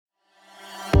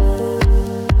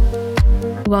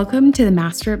Welcome to the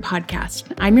Master It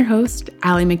Podcast. I'm your host,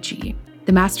 Allie McGee.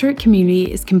 The Master It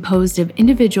community is composed of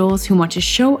individuals who want to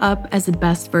show up as the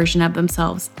best version of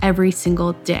themselves every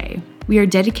single day. We are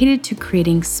dedicated to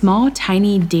creating small,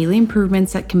 tiny daily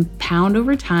improvements that compound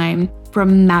over time for a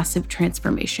massive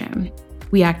transformation.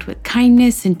 We act with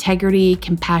kindness, integrity,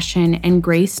 compassion, and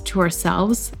grace to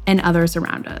ourselves and others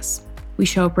around us. We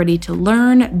show up ready to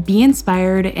learn, be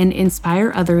inspired, and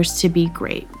inspire others to be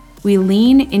great. We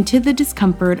lean into the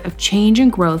discomfort of change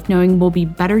and growth, knowing we'll be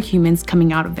better humans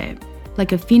coming out of it,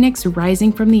 like a phoenix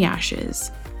rising from the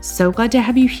ashes. So glad to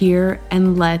have you here,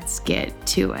 and let's get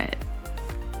to it.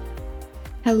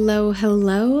 Hello.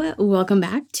 Welcome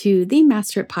back to the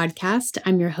Master It Podcast.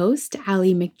 I'm your host,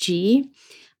 Allie McGee.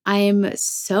 I am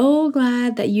so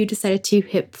glad that you decided to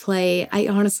hit play. I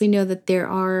honestly know that there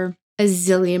are a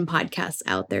zillion podcasts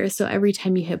out there, so every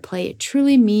time you hit play, it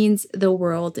truly means the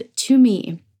world to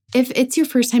me. If it's your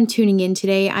first time tuning in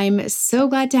today, I'm so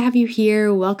glad to have you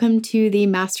here. Welcome to the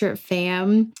Master It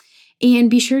fam. And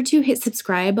be sure to hit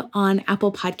subscribe on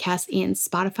Apple Podcasts and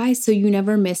Spotify so you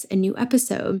never miss a new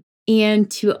episode. And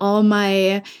to all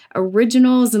my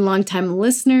originals and longtime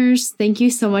listeners, thank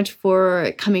you so much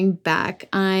for coming back.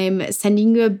 I'm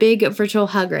sending you a big virtual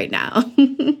hug right now.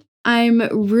 I'm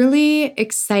really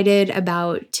excited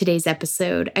about today's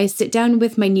episode. I sit down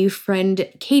with my new friend,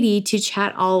 Katie, to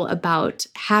chat all about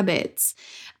habits.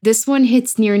 This one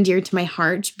hits near and dear to my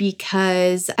heart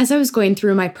because as I was going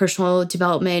through my personal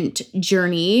development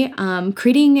journey,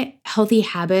 creating healthy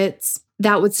habits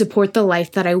that would support the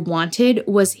life that I wanted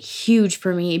was huge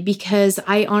for me because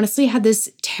I honestly had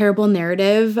this terrible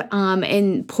narrative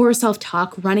and poor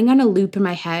self-talk running on a loop in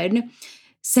my head,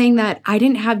 saying that I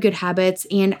didn't have good habits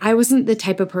and I wasn't the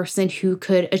type of person who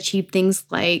could achieve things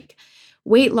like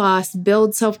weight loss,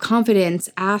 build self-confidence,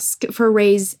 ask for a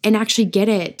raise, and actually get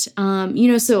it.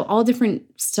 So all different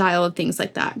style of things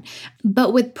like that.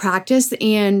 But with practice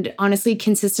and honestly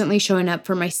consistently showing up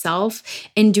for myself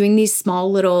and doing these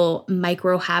small little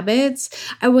micro habits,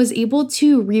 I was able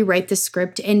to rewrite the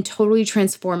script and totally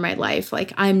transform my life.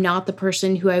 Like, I'm not the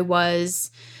person who I was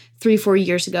 3-4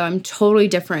 years ago. I'm totally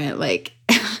different. Like,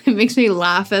 it makes me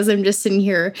laugh as I'm just sitting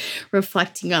here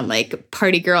reflecting on like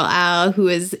party girl Al, who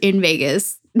is in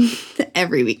Vegas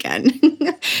every weekend,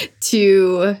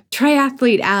 to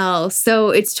triathlete Al.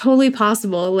 So it's totally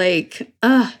possible.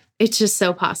 It's just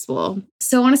so possible.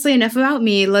 So honestly, enough about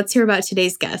me. Let's hear about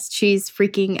today's guest. She's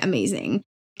freaking amazing.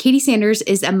 Katie Sanders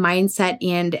is a mindset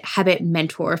and habit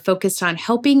mentor focused on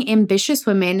helping ambitious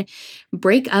women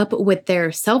break up with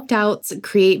their self-doubts,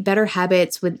 create better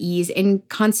habits with ease, and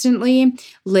constantly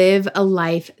live a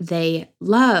life they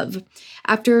love.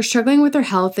 After struggling with her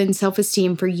health and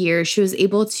self-esteem for years, she was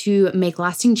able to make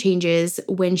lasting changes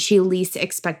when she least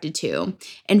expected to,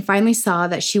 and finally saw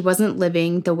that she wasn't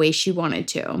living the way she wanted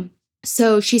to.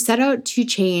 So she set out to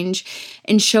change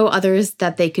and show others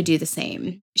that they could do the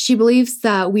same. She believes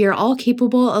that we are all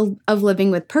capable of living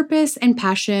with purpose and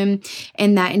passion,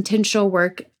 and that intentional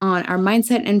work on our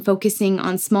mindset and focusing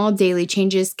on small daily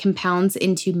changes compounds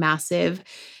into massive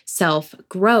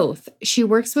self-growth. She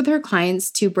works with her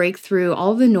clients to break through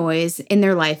all the noise in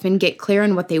their life and get clear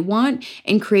on what they want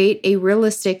and create a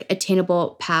realistic,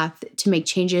 attainable path to make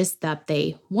changes that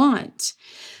they want.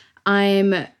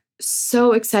 I'm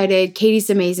so excited.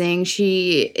 Katie's amazing.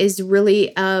 She is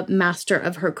really a master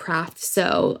of her craft.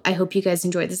 So I hope you guys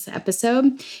enjoy this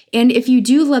episode. And if you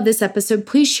do love this episode,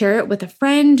 please share it with a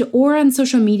friend or on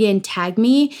social media and tag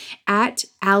me at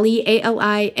Allie,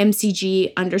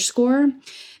 ALIMCG_.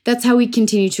 That's how we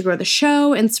continue to grow the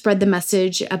show and spread the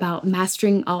message about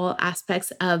mastering all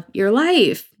aspects of your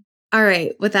life. All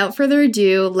right, without further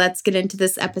ado, let's get into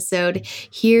this episode.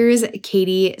 Here's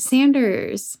Katie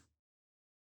Sanders.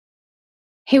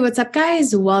 Hey, what's up,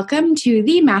 guys? Welcome to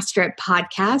the Master It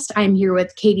Podcast. I'm here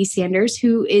with Katie Sanders,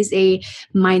 who is a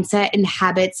mindset and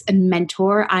habits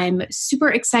mentor. I'm super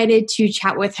excited to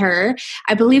chat with her.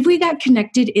 I believe we got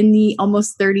connected in the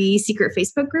Almost 30 secret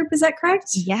Facebook group. Is that correct?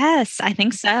 Yes, I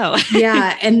think so.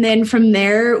 Yeah. And then from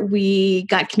there, we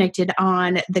got connected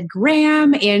on the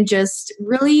gram and just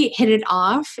really hit it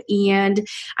off. And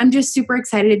I'm just super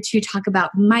excited to talk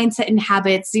about mindset and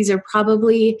habits. These are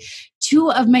probably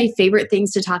two of my favorite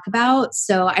things to talk about.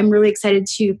 So I'm really excited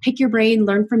to pick your brain,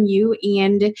 learn from you,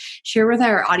 and share with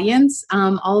our audience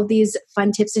all of these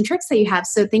fun tips and tricks that you have.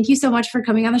 So thank you so much for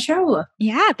coming on the show.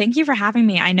 Yeah, thank you for having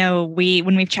me. I know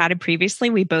when we've chatted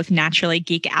previously, we both naturally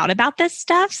geek out about this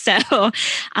stuff. So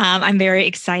I'm very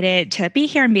excited to be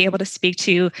here and be able to speak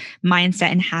to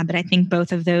mindset and habit. I think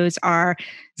both of those are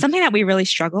something that we really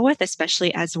struggle with,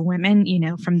 especially as women,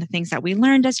 from the things that we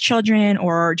learned as children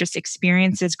or just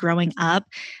experiences growing up.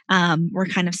 We're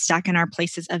kind of stuck in our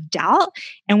places of doubt.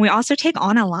 And we also take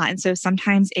on a lot. And so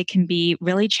sometimes it can be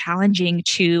really challenging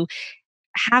to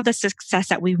have the success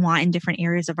that we want in different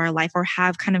areas of our life or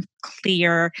have kind of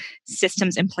clear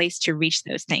systems in place to reach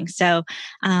those things. So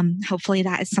hopefully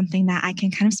that is something that I can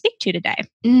kind of speak to today.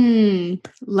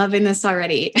 Loving this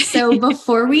already. So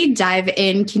before we dive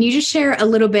in, can you just share a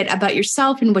little bit about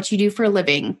yourself and what you do for a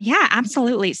living? Yeah,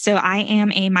 absolutely. So I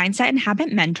am a mindset and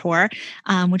habit mentor,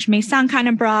 which may sound kind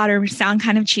of broad or sound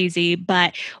kind of cheesy,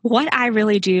 but what I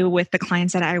really do with the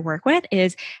clients that I work with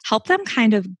is help them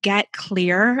kind of get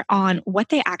clear on what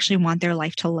they actually want their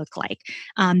life to look like.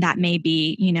 That may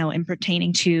be, in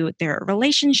pertaining to their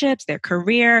relationships, their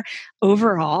career,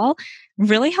 overall,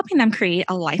 really helping them create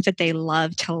a life that they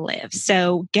love to live.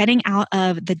 So getting out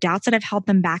of the doubts that have held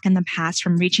them back in the past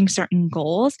from reaching certain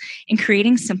goals and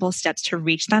creating simple steps to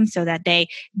reach them so that they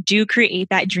do create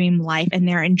that dream life and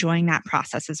they're enjoying that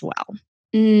process as well.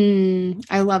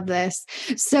 I love this.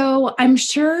 So I'm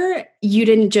sure you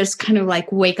didn't just kind of like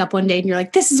wake up one day and you're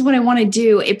like, this is what I want to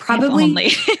do. It probably,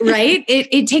 right?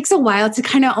 It takes a while to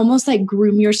kind of almost like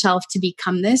groom yourself to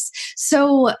become this.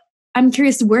 So I'm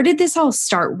curious, where did this all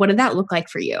start? What did that look like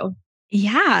for you?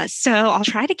 Yeah, so I'll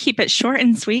try to keep it short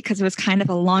and sweet because it was kind of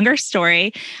a longer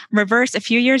story. Reverse, a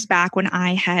few years back when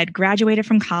I had graduated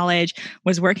from college,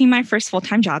 was working my first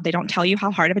full-time job. They don't tell you how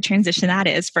hard of a transition that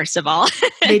is, first of all.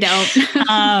 They don't.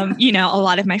 A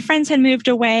lot of my friends had moved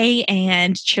away,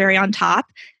 and cherry on top,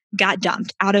 got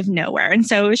dumped out of nowhere. And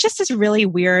so it was just this really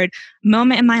weird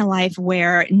moment in my life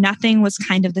where nothing was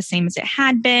kind of the same as it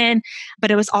had been,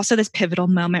 but it was also this pivotal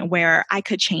moment where I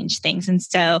could change things. And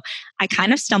so I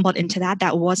kind of stumbled into that.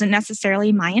 That wasn't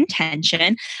necessarily my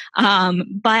intention,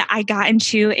 but I got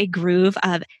into a groove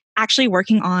of actually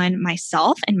working on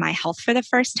myself and my health for the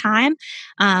first time.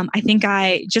 I think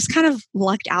I just kind of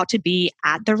lucked out to be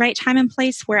at the right time and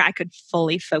place where I could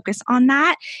fully focus on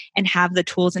that and have the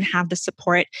tools and have the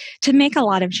support to make a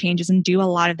lot of changes and do a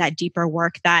lot of that deeper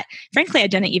work that, frankly, I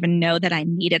didn't even know that I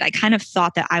needed. I kind of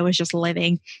thought that I was just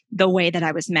living the way that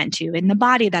I was meant to, in the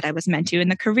body that I was meant to, in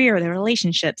the career, the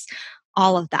relationships,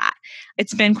 all of that.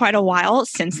 It's been quite a while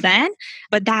since then,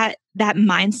 but that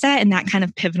mindset and that kind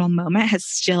of pivotal moment has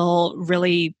still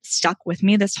really stuck with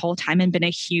me this whole time and been a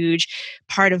huge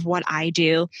part of what I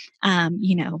do.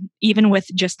 Even with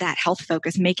just that health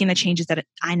focus, making the changes that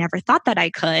I never thought that I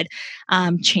could,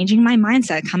 changing my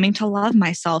mindset, coming to love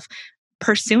myself,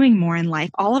 pursuing more in life,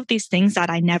 all of these things that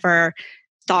I never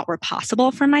thought were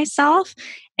possible for myself,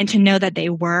 and to know that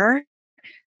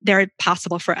they're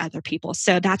possible for other people.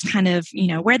 So that's kind of,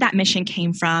 where that mission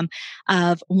came from,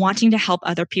 of wanting to help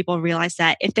other people realize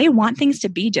that if they want things to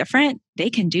be different,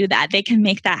 they can do that. They can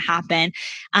make that happen.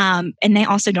 And they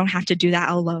also don't have to do that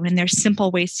alone. And there's simple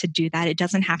ways to do that. It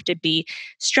doesn't have to be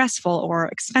stressful or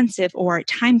expensive or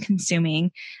time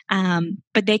consuming,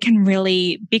 but they can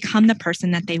really become the person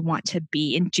that they want to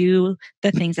be and do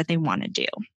the things that they want to do.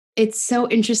 It's so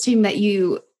interesting that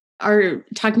you are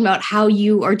talking about how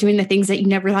you are doing the things that you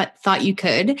never thought you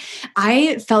could.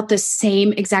 I felt the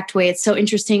same exact way. It's so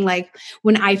interesting. Like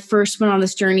when I first went on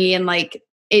this journey and like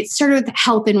it started with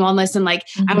health and wellness and like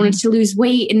I wanted to lose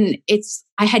weight, and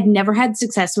I had never had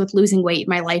success with losing weight in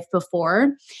my life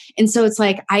before. And so it's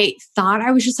like, I thought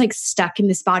I was just like stuck in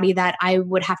this body that I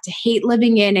would have to hate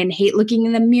living in and hate looking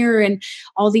in the mirror and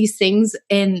all these things.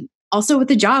 And also with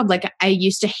the job, like I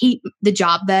used to hate the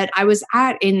job that I was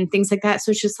at and things like that.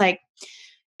 So it's just like,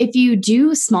 if you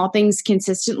do small things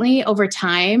consistently over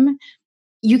time,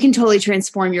 you can totally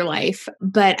transform your life.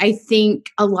 But I think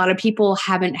a lot of people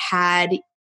haven't had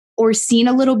or seen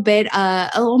a little bit,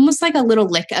 almost like a little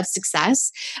lick of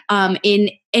success in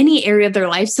any area of their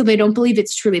life. So they don't believe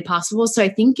it's truly possible. So I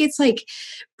think it's like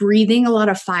breathing a lot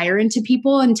of fire into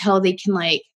people until they can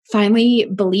like finally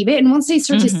believe it. And once they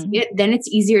start to see it, then it's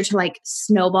easier to like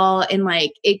snowball and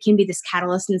like it can be this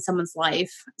catalyst in someone's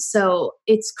life. So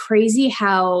it's crazy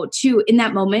how too in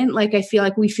that moment, like I feel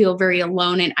like we feel very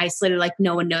alone and isolated, like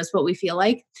no one knows what we feel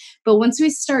like. But once we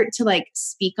start to like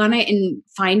speak on it and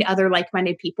find other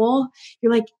like-minded people,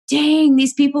 you're like, dang,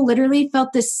 these people literally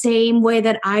felt the same way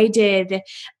that I did.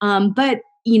 But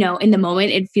in the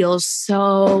moment, it feels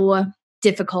so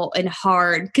difficult and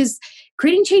hard because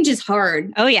creating change is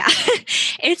hard. Oh yeah.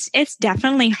 It's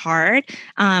definitely hard.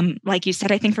 Like you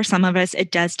said, I think for some of us, it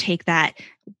does take that,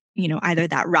 either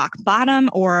that rock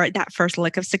bottom or that first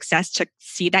lick of success to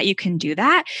see that you can do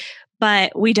that.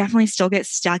 But we definitely still get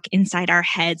stuck inside our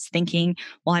heads thinking,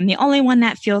 well, I'm the only one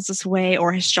that feels this way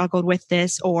or has struggled with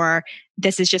this, or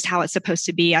this is just how it's supposed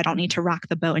to be. I don't need to rock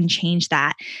the boat and change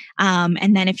that.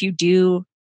 And then if you do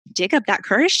dig up that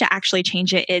courage to actually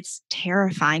change it, it's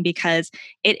terrifying because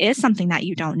it is something that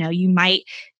you don't know. You might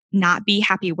not be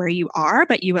happy where you are,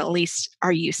 but you at least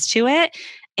are used to it.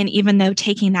 And even though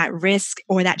taking that risk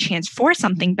or that chance for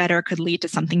something better could lead to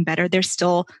something better, there's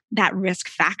still that risk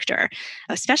factor,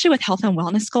 especially with health and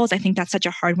wellness goals. I think that's such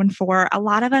a hard one for a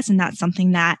lot of us. And that's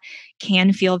something that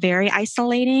can feel very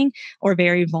isolating or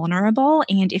very vulnerable.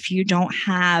 And if you don't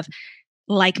have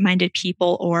like-minded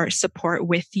people or support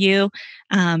with you,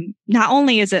 not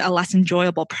only is it a less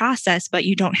enjoyable process, but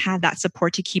you don't have that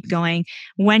support to keep going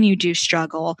when you do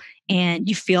struggle and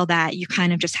you feel that you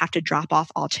kind of just have to drop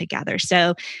off altogether.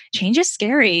 So change is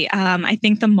scary. I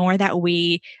think the more that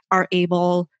we are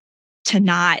able to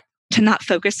not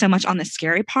focus so much on the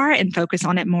scary part and focus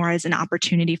on it more as an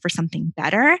opportunity for something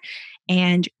better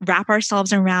and wrap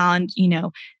ourselves around,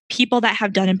 people that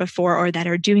have done it before or that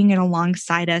are doing it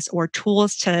alongside us, or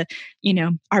tools to,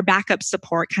 our backup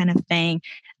support kind of thing,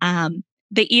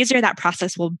 the easier that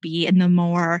process will be and the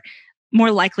more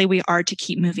likely we are to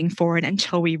keep moving forward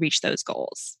until we reach those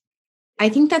goals. I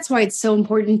think that's why it's so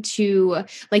important to,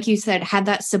 like you said, have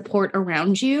that support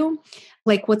around you.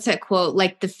 Like, what's that quote?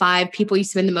 Like, the 5 people you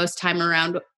spend the most time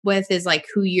around with is like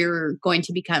who you're going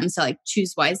to become. So, like,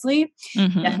 choose wisely.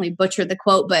 Mm-hmm. Definitely butchered the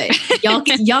quote, but y'all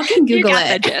can Google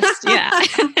it. The gist.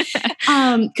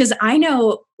 Yeah. Because I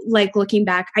know, like, looking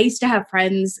back, I used to have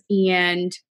friends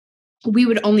and we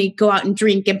would only go out and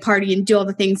drink and party and do all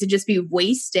the things and just be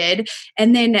wasted.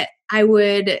 And then I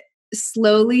would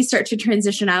slowly start to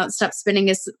transition out, stop spending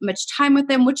as much time with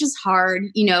them, which is hard,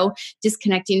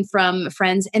 disconnecting from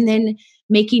friends and then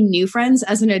making new friends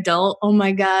as an adult. Oh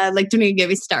my God, like, don't even get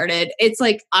me started. It's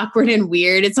like awkward and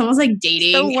weird. It's almost like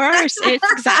dating. The worst.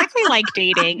 It's exactly like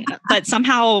dating, but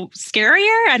somehow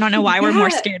scarier. I don't know why we're more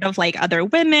scared of like other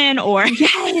women or.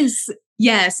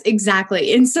 Yes,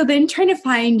 exactly. And so then trying to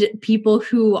find people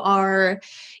who are,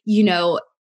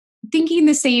 thinking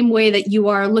the same way that you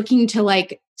are, looking to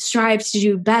like strive to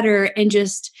do better and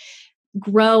just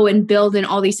grow and build and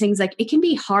all these things, like, it can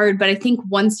be hard. But I think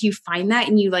once you find that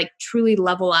and you like truly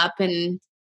level up and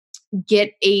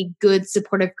get a good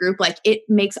supportive group, like, it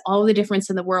makes all the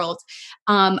difference in the world.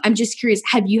 I'm just curious,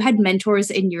 have you had mentors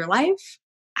in your life?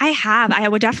 I have. I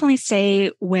would definitely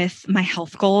say with my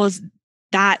health goals,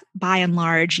 that by and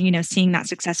large, seeing that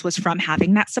success was from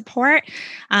having that support.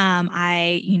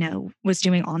 I, was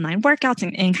doing online workouts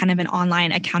and kind of an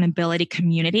online accountability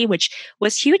community, which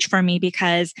was huge for me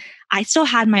because I still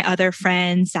had my other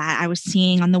friends that I was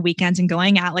seeing on the weekends and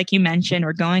going out, like you mentioned,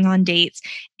 or going on dates.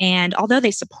 And although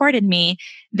they supported me,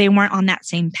 they weren't on that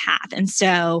same path. And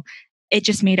so it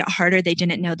just made it harder. They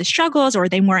didn't know the struggles or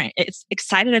they weren't as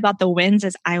excited about the wins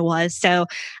as I was. So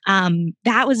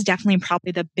that was definitely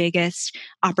probably the biggest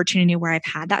opportunity where I've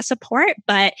had that support.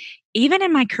 But even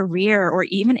in my career or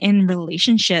even in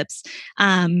relationships,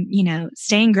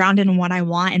 staying grounded in what I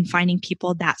want and finding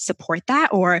people that support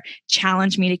that or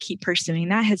challenge me to keep pursuing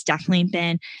that has definitely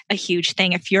been a huge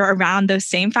thing. If you're around those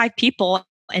same 5 people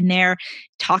and they're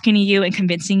talking to you and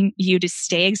convincing you to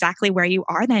stay exactly where you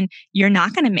are, then you're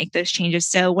not going to make those changes.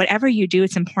 So whatever you do,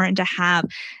 it's important to have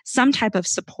some type of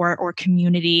support or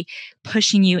community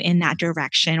pushing you in that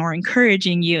direction or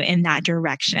encouraging you in that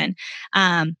direction.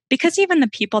 Because even the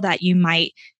people that you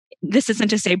might, this isn't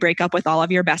to say break up with all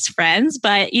of your best friends,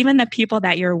 but even the people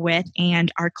that you're with and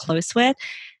are close with,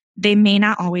 they may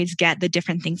not always get the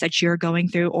different things that you're going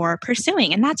through or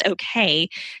pursuing. And that's okay.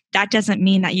 That doesn't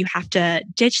mean that you have to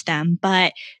ditch them,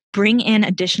 but bring in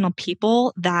additional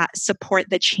people that support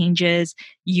the changes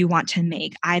you want to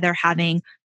make, either having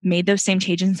made those same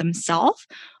changes themselves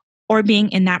or being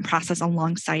in that process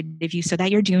alongside of you so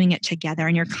that you're doing it together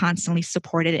and you're constantly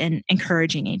supported and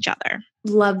encouraging each other.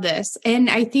 Love this. And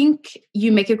I think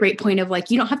you make a great point of like,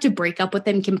 you don't have to break up with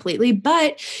them completely,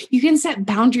 but you can set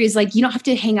boundaries. Like, you don't have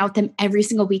to hang out with them every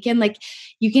single weekend. Like,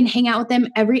 you can hang out with them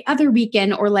every other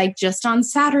weekend or like just on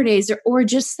Saturdays or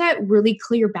just set really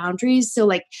clear boundaries. So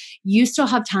like, you still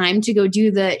have time to go do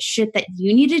the shit that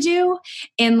you need to do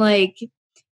and like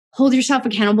hold yourself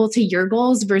accountable to your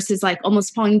goals versus like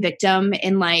almost falling victim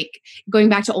and like going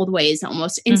back to old ways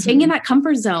almost and staying in that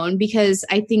comfort zone. Because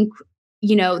I think,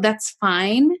 that's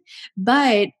fine,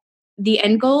 but the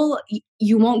end goal,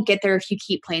 you won't get there if you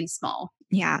keep playing small.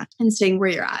 Yeah. And staying where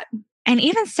you're at. And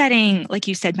even setting, like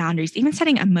you said, boundaries, even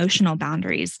setting emotional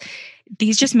boundaries.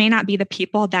 These just may not be the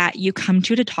people that you come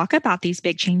to talk about these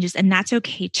big changes. And that's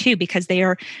okay too, because they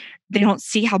are they don't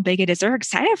see how big it is. They're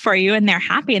excited for you and they're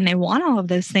happy and they want all of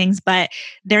those things, but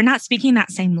they're not speaking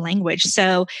that same language.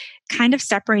 So kind of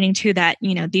separating to that,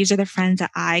 these are the friends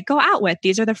that I go out with.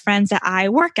 These are the friends that I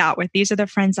work out with. These are the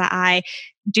friends that I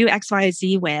do X, Y,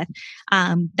 Z with.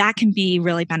 That can be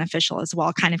really beneficial as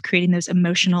well, kind of creating those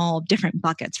emotional different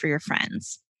buckets for your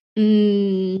friends.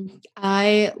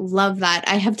 I love that.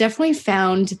 I have definitely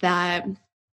found that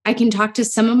I can talk to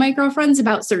some of my girlfriends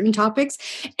about certain topics,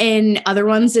 and other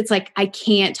ones, it's like, I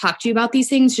can't talk to you about these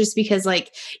things just because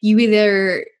like you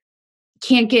either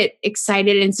can't get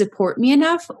excited and support me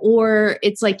enough, or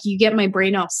it's like you get my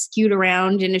brain all skewed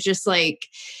around and it's just like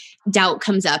doubt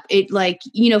comes up. It like,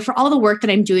 for all the work that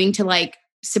I'm doing to like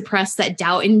suppress that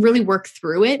doubt and really work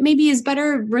through it maybe is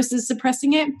better versus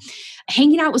suppressing it.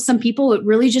 Hanging out with some people, it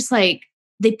really just like,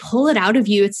 they pull it out of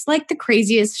you. It's like the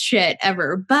craziest shit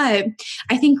ever. But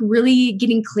I think really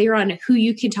getting clear on who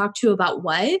you can talk to about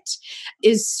what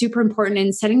is super important,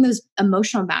 and setting those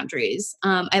emotional boundaries.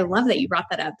 I love that you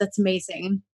brought that up. That's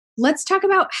amazing. Let's talk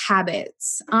about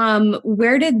habits.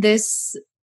 Where did this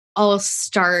all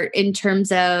start in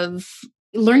terms of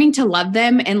learning to love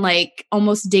them and like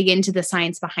almost dig into the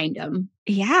science behind them?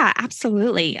 Yeah,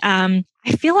 absolutely. I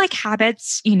feel like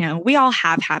habits, we all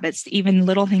have habits, even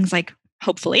little things like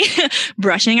hopefully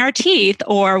brushing our teeth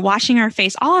or washing our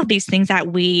face, all of these things that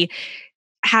we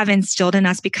have instilled in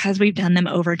us because we've done them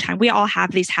over time. We all have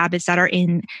these habits that are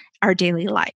in our daily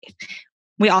life.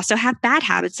 We also have bad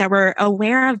habits that we're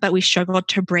aware of, but we struggle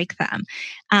to break them.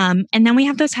 And then we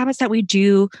have those habits that we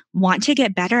do want to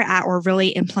get better at or really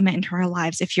implement into our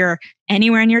lives. If you're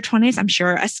anywhere in your 20s, I'm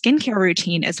sure a skincare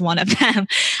routine is one of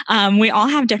them. We all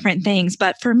have different things.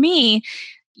 But for me,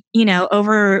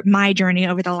 over my journey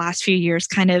over the last few years,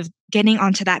 kind of getting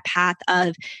onto that path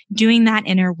of doing that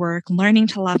inner work, learning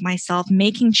to love myself,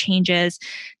 making changes,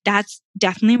 that's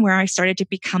definitely where I started to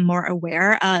become more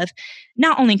aware of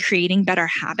not only creating better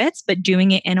habits, but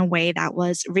doing it in a way that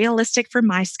was realistic for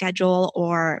my schedule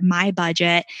or my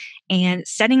budget, and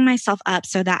setting myself up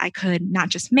so that I could not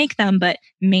just make them, but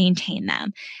maintain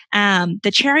them.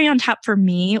 The cherry on top for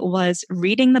me was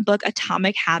reading the book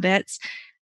Atomic Habits.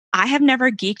 I have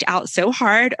never geeked out so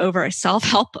hard over a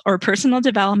self-help or personal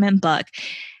development book,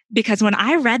 because when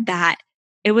I read that,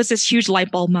 it was this huge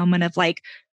light bulb moment of like,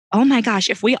 oh my gosh,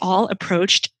 if we all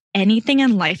approached anything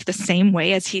in life the same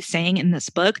way as he's saying in this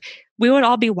book, we would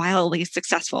all be wildly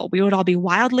successful. We would all be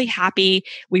wildly happy.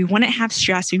 We wouldn't have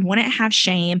stress. We wouldn't have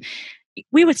shame.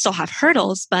 We would still have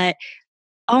hurdles, but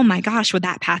oh my gosh, would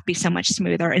that path be so much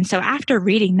smoother? And so after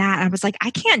reading that, I was like,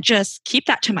 I can't just keep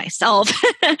that to myself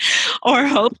or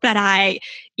hope that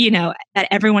that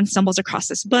everyone stumbles across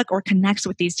this book or connects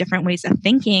with these different ways of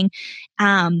thinking.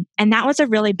 And that was a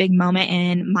really big moment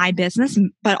in my business,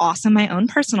 but also my own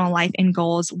personal life and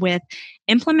goals with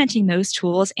implementing those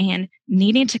tools and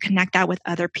needing to connect that with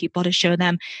other people to show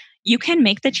them you can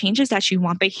make the changes that you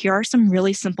want, but here are some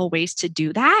really simple ways to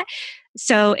do that.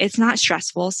 So it's not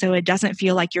stressful. So it doesn't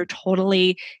feel like you're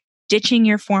totally ditching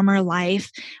your former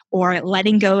life or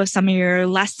letting go of some of your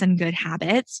less than good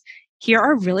habits. Here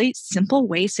are really simple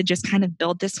ways to just kind of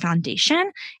build this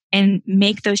foundation and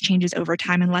make those changes over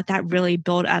time and let that really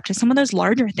build up to some of those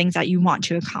larger things that you want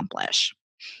to accomplish.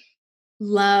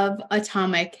 Love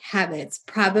Atomic Habits.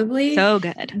 Probably so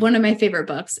good. One of my favorite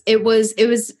books. It was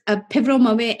a pivotal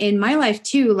moment in my life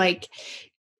too. Like,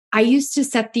 I used to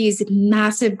set these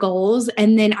massive goals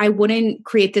and then I wouldn't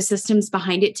create the systems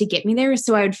behind it to get me there.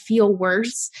 So I would feel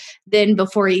worse than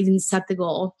before I even set the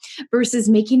goal, versus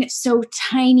making it so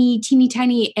tiny, teeny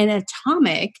tiny and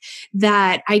atomic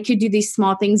that I could do these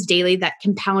small things daily that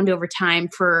compound over time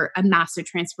for a massive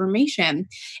transformation.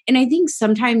 And I think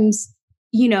sometimes,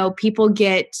 people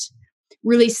get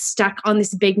really stuck on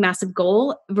this big, massive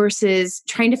goal versus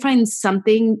trying to find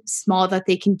something small that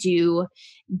they can do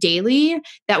daily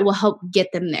that will help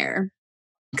get them there.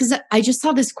 Because I just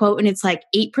saw this quote and it's like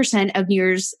 8% of New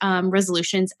Year's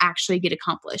resolutions actually get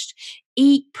accomplished.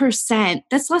 8%.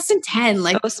 That's less than 10.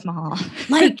 Like, so small.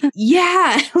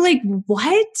 Yeah, like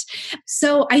what?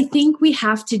 So I think we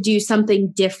have to do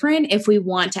something different if we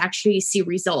want to actually see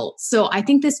results. So I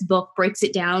think this book breaks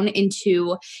it down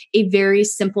into a very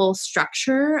simple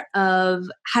structure of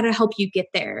how to help you get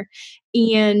there.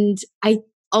 And I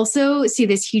also see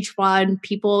this huge flaw in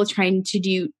people trying to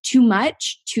do too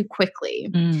much too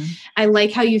quickly. I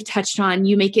like how you've touched on,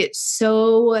 you make it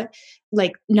so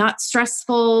like not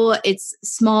stressful. It's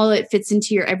small. It fits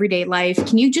into your everyday life.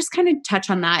 Can you just kind of touch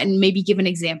on that and maybe give an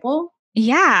example?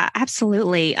 Yeah,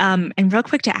 absolutely. And real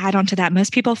quick to add on to that,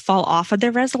 most people fall off of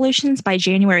their resolutions by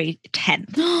January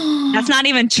 10th. That's not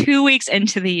even 2 weeks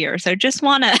into the year. So just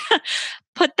want to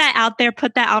put that out there,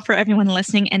 put that out for everyone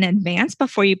listening in advance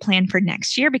before you plan for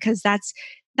next year, because that's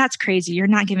crazy. You're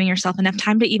not giving yourself enough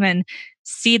time to even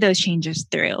see those changes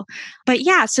through. But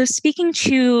yeah, so speaking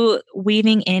to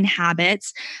weaving in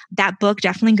habits, that book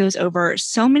definitely goes over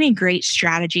so many great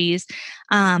strategies.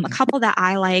 A couple that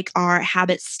I like are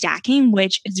habit stacking,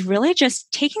 which is really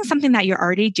just taking something that you're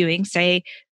already doing, say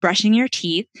brushing your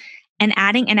teeth, and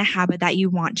adding in a habit that you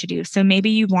want to do. So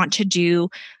maybe you want to do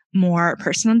more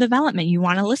personal development. You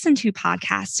want to listen to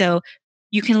podcasts. So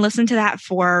you can listen to that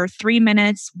for 3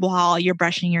 minutes while you're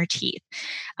brushing your teeth.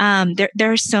 There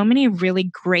are so many really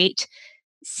great,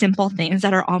 simple things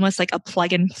that are almost like a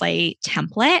plug and play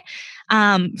template.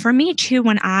 For me too,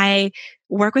 when I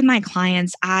work with my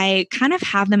clients, I kind of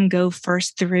have them go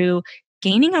first through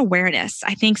gaining awareness.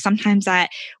 I think sometimes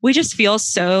that we just feel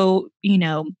so,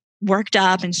 worked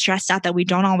up and stressed out that we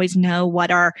don't always know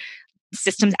what our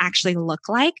systems actually look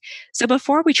like. So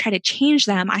before we try to change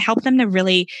them, I help them to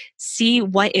really see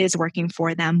what is working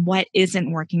for them, what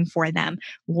isn't working for them,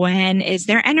 when is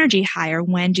their energy higher,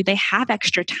 when do they have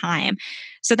extra time,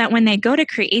 so that when they go to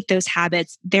create those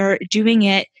habits, they're doing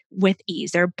it with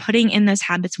ease. They're putting in those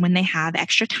habits when they have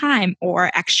extra time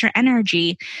or extra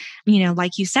energy.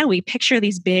 Like you said, we picture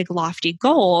these big, lofty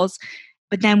goals,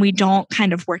 but then we don't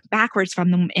kind of work backwards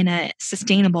from them in a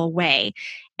sustainable way.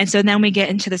 And so then we get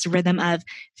into this rhythm of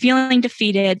feeling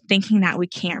defeated, thinking that we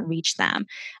can't reach them.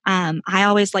 I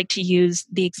always like to use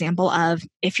the example of,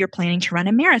 if you're planning to run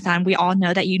a marathon, we all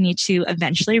know that you need to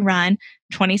eventually run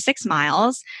 26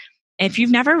 miles. If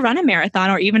you've never run a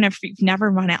marathon, or even if you've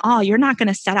never run at all, you're not going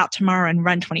to set out tomorrow and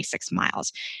run 26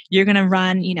 miles. You're going to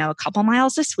run, a couple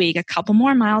miles this week, a couple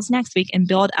more miles next week, and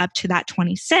build up to that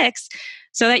 26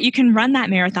 so that you can run that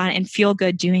marathon and feel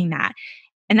good doing that.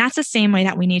 And that's the same way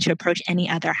that we need to approach any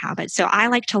other habit. So I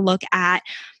like to look at,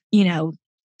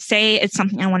 say it's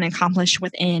something I want to accomplish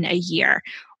within a year.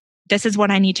 This is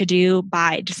what I need to do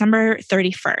by December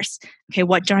 31st. Okay,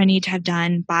 what do I need to have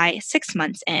done by 6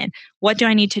 months in? What do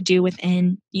I need to do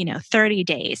within, 30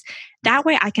 days? That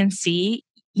way I can see,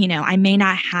 I may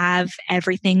not have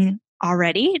everything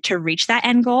already to reach that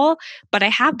end goal, but I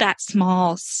have that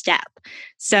small step.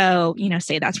 So,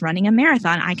 say that's running a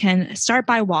marathon, I can start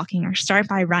by walking or start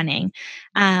by running.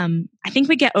 I think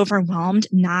we get overwhelmed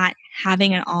not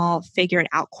having it all figured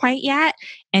out quite yet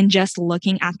and just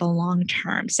looking at the long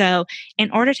term. So in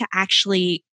order to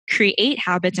actually create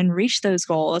habits and reach those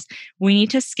goals, we need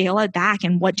to scale it back.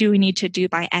 And what do we need to do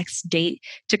by X date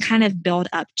to kind of build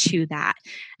up to that?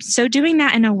 So doing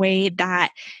that in a way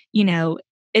that,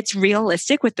 it's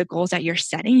realistic with the goals that you're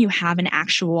setting. You have an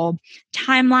actual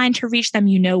timeline to reach them.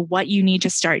 You know what you need to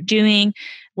start doing,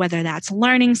 whether that's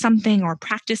learning something or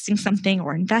practicing something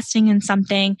or investing in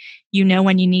something. You know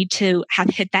when you need to have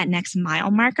hit that next mile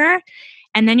marker.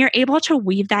 And then you're able to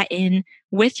weave that in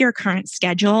with your current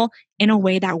schedule in a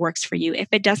way that works for you. If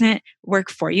it doesn't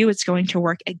work for you, it's going to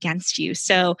work against you.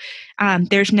 So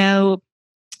there's no,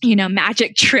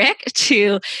 magic trick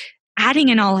to adding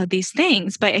in all of these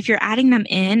things. But if you're adding them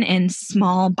in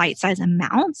small bite-sized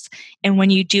amounts, and when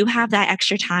you do have that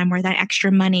extra time or that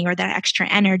extra money or that extra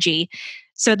energy,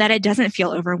 so that it doesn't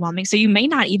feel overwhelming. So you may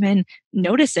not even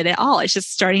notice it at all. It's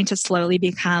just starting to slowly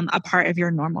become a part of your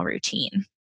normal routine.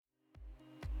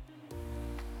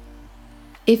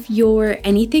 If you're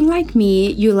anything like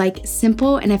me, you like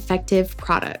simple and effective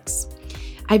products.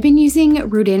 I've been using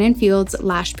Rodan & Fields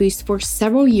Lash Boost for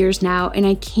several years now, and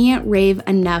I can't rave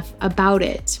enough about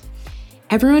it.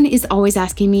 Everyone is always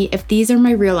asking me if these are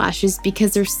my real lashes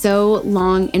because they're so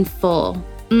long and full.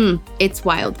 It's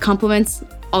wild. Compliments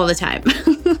all the time.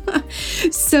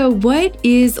 So what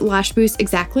is Lash Boost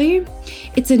exactly?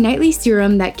 It's a nightly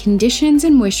serum that conditions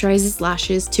and moisturizes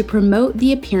lashes to promote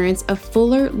the appearance of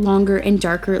fuller, longer, and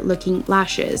darker looking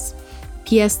lashes.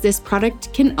 P.S. This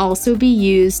product can also be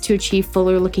used to achieve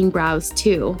fuller looking brows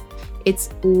too. It's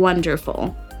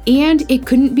wonderful. And it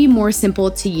couldn't be more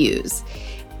simple to use.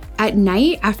 At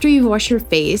night, after you wash your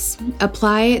face,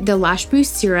 apply the Lash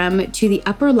Boost serum to the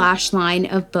upper lash line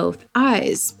of both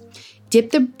eyes.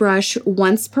 Dip the brush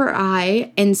once per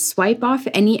eye and swipe off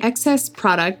any excess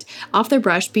product off the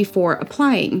brush before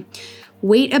applying.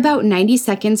 Wait about 90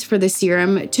 seconds for the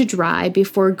serum to dry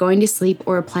before going to sleep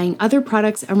or applying other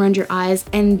products around your eyes,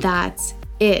 and that's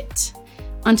it.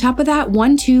 On top of that,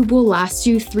 one tube will last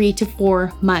you 3 to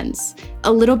 4 months.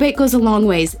 A little bit goes a long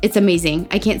ways. It's amazing.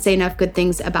 I can't say enough good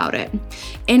things about it.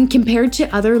 And compared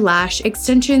to other lash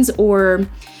extensions or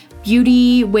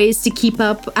beauty ways to keep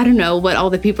up, I don't know what all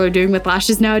the people are doing with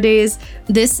lashes nowadays,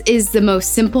 this is the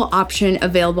most simple option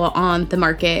available on the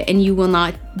market, and you will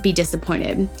not be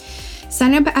disappointed.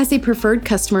 Sign up as a preferred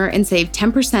customer and save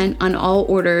 10% on all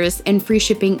orders and free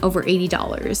shipping over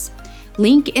 $80.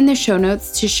 Link in the show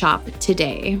notes to shop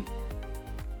today.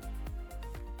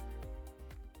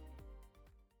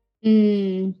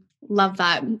 Love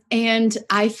that. And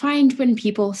I find when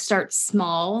people start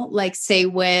small, like say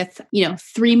with,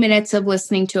 3 minutes of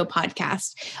listening to a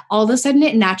podcast, all of a sudden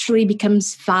it naturally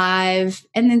becomes 5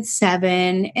 and then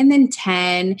 7 and then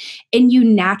 10. And you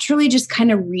naturally just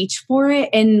kind of reach for it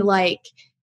and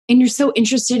you're so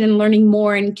interested in learning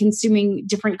more and consuming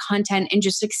different content and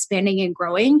just expanding and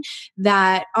growing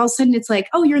that all of a sudden it's like,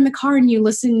 oh, you're in the car and you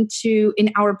listen to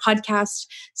an hour podcast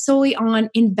solely on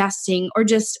investing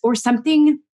or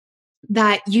something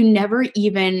that you never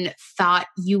even thought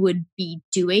you would be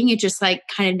doing. It just like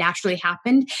kind of naturally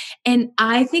happened. And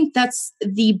I think that's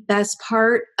the best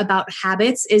part about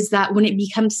habits is that when it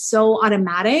becomes so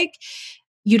automatic,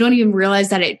 you don't even realize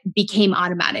that it became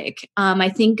automatic. I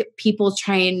think people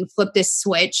try and flip this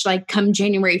switch like come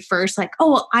January 1st, like,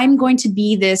 oh, I'm going to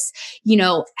be this,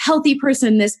 healthy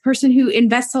person, this person who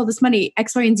invests all this money,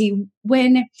 X, Y, and Z,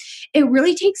 when it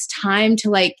really takes time to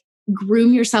like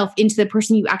groom yourself into the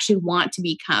person you actually want to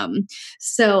become.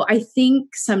 So I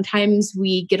think sometimes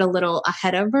we get a little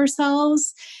ahead of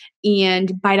ourselves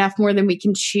and bite off more than we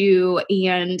can chew.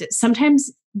 And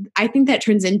sometimes I think that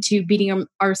turns into beating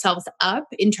ourselves up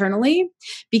internally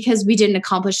because we didn't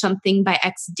accomplish something by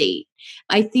X date.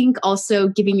 I think also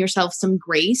giving yourself some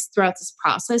grace throughout this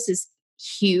process is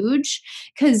huge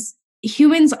because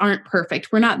humans aren't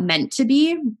perfect. We're not meant to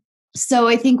be. So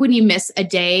I think when you miss a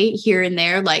day here and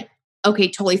there, like, okay,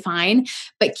 totally fine.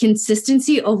 But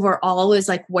consistency overall is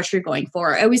like what you're going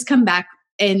for. I always come back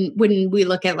and when we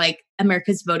look at like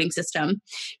America's voting system,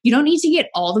 you don't need to get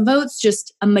all the votes,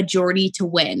 just a majority to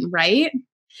win, right?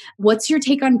 What's your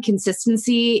take on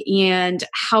consistency and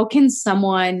how can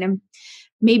someone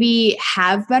maybe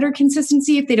have better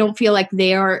consistency if they don't feel like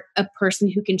they are a person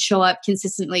who can show up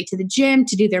consistently to the gym,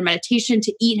 to do their meditation,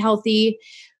 to eat healthy?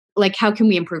 Like, how can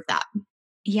we improve that?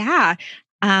 Yeah.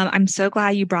 I'm so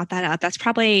glad you brought that up. That's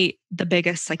probably the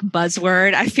biggest like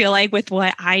buzzword I feel like with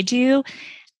what I do.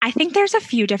 I think there's a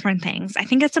few different things. I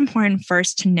think it's important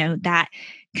first to note that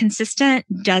consistent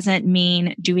doesn't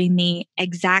mean doing the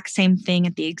exact same thing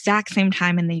at the exact same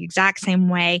time in the exact same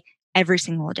way every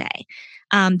single day.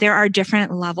 There are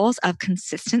different levels of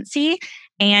consistency,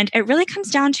 and it really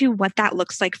comes down to what that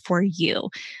looks like for you.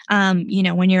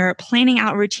 When you're planning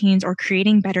out routines or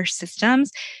creating better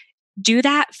systems, do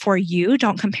that for you.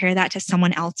 Don't compare that to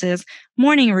someone else's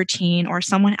morning routine or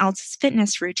someone else's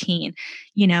fitness routine.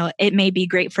 It may be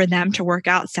great for them to work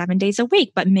out 7 days a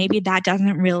week, but maybe that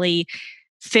doesn't really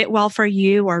fit well for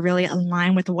you or really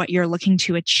align with what you're looking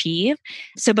to achieve.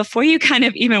 So before you kind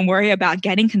of even worry about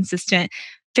getting consistent,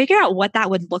 figure out what that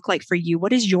would look like for you.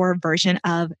 What is your version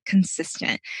of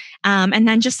consistent? And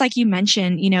then just like you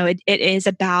mentioned, it is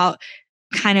about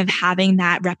kind of having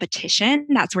that repetition.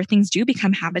 That's where things do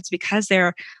become habits because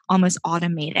they're almost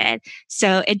automated.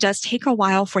 So it does take a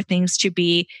while for things to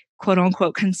be quote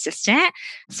unquote consistent.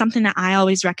 Something that I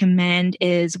always recommend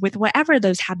is with whatever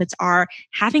those habits are,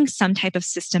 having some type of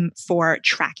system for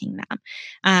tracking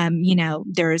them.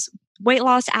 There's weight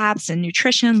loss apps and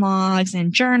nutrition logs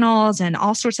and journals and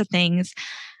all sorts of things.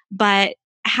 But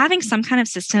having some kind of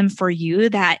system for you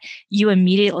that you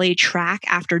immediately track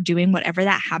after doing whatever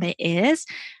that habit is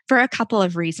for a couple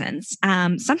of reasons.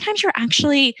 Sometimes you're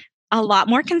actually a lot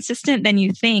more consistent than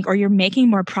you think, or you're making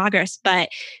more progress, but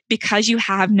because you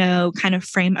have no kind of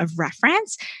frame of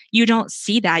reference, you don't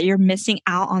see that. You're missing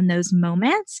out on those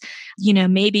moments.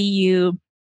 Maybe you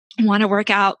want to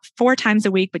work out 4 times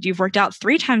a week, but you've worked out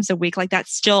 3 times a week. Like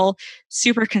that's still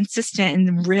super consistent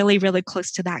and really, really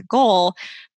close to that goal.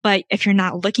 But if you're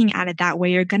not looking at it that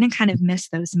way, you're going to kind of miss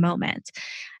those moments.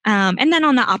 And then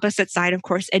on the opposite side, of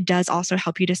course, it does also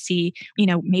help you to see,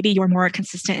 maybe you're more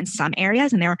consistent in some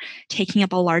areas and they're taking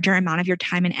up a larger amount of your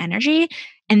time and energy.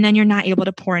 And then you're not able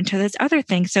to pour into those other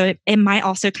things. So it might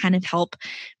also kind of help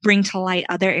bring to light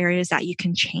other areas that you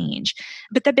can change.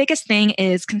 But the biggest thing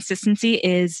is consistency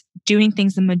is doing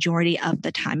things the majority of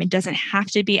the time. It doesn't have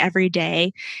to be every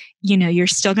day. You're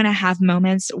still going to have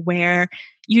moments where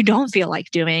you don't feel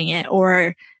like doing it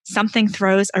or something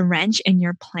throws a wrench in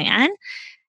your plan.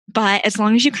 But as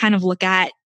long as you kind of look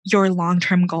at your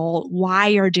long-term goal, why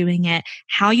you're doing it,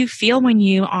 how you feel when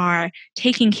you are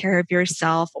taking care of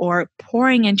yourself or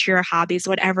pouring into your hobbies,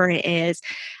 whatever it is,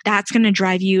 that's going to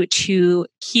drive you to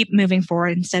keep moving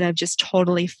forward instead of just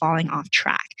totally falling off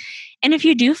track. And if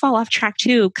you do fall off track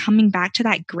too, coming back to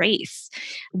that grace.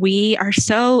 We are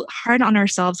so hard on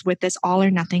ourselves with this all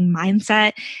or nothing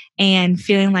mindset and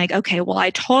feeling like, okay, well, I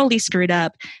totally screwed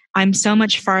up. I'm so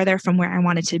much farther from where I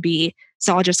wanted to be.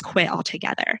 So I'll just quit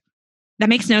altogether. That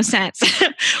makes no sense.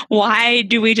 Why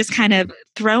do we just kind of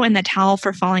throw in the towel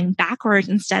for falling backwards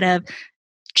instead of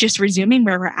just resuming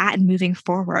where we're at and moving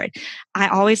forward? I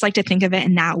always like to think of it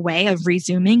in that way of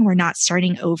resuming. We're not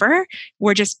starting over.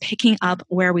 We're just picking up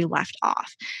where we left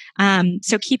off.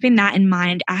 So keeping that in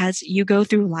mind as you go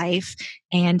through life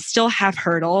and still have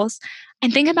hurdles,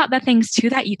 and think about the things too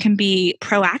that you can be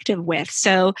proactive with.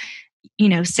 So,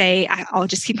 say I'll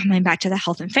just keep coming back to the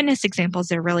health and fitness examples.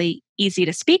 They're really easy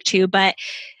to speak to, but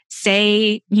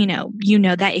say, you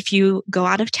know that if you go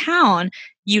out of town,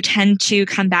 you tend to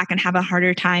come back and have a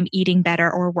harder time eating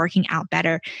better or working out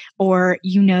better. Or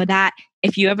you know that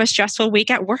if you have a stressful week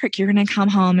at work, you're going to come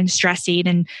home and stress eat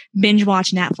and binge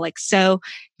watch Netflix. So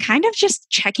kind of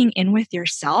just checking in with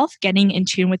yourself, getting in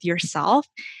tune with yourself.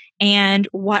 And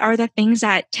what are the things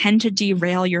that tend to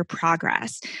derail your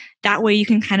progress? That way you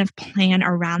can kind of plan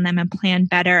around them and plan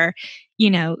better,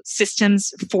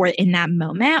 systems for in that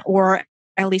moment, or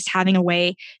at least having a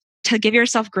way to give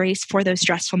yourself grace for those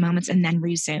stressful moments and then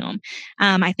resume.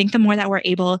 I think the more that we're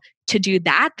able to do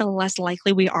that, the less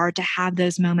likely we are to have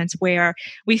those moments where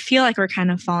we feel like we're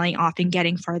kind of falling off and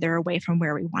getting further away from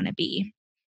where we want to be.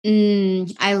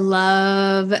 I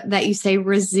love that you say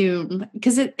resume,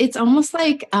 because it's almost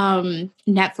like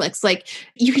Netflix. Like,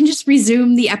 you can just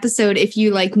resume the episode if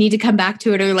you like need to come back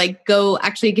to it, or like go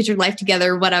actually get your life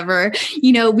together or whatever.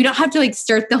 We don't have to like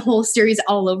start the whole series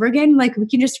all over again. Like, we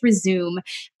can just resume.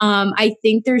 I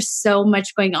think there's so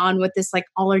much going on with this like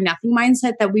all or nothing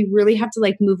mindset that we really have to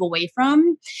like move away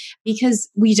from, because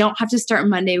we don't have to start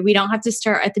Monday. We don't have to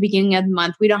start at the beginning of the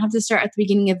month. We don't have to start at the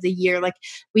beginning of the year. Like,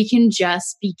 we can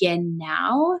just begin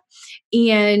now.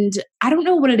 And I don't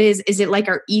know what it is. Is it like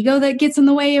our ego that gets in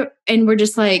the way, and we're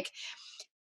just like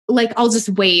I'll just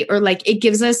wait, or like it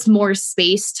gives us more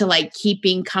space to like keep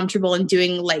being comfortable and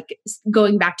doing like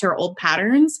going back to our old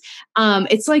patterns.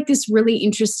 It's like this really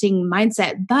interesting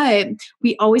mindset, but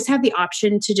we always have the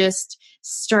option to just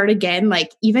start again,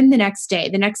 like even the next day,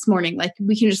 the next morning, like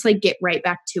we can just like get right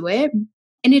back to it.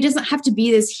 And it doesn't have to be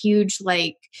this huge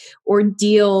like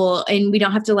ordeal, and we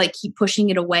don't have to like keep pushing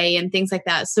it away and things like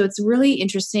that. So it's really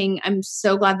interesting. I'm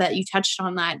so glad that you touched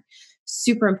on that.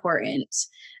 Super important.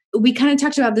 We kind of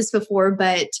talked about this before,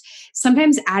 but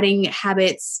sometimes adding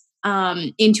habits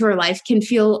into our life can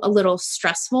feel a little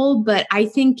stressful. But I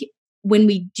think when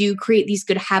we do create these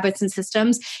good habits and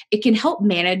systems, it can help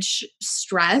manage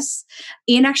stress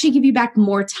and actually give you back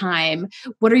more time.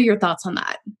 What are your thoughts on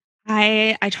that?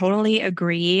 I totally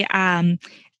agree. I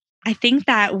think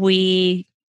that we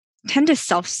tend to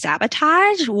self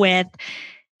sabotage with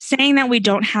saying that we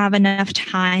don't have enough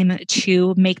time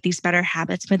to make these better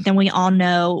habits, but then we all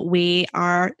know we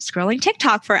are scrolling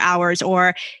TikTok for hours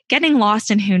or getting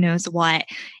lost in who knows what.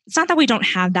 It's not that we don't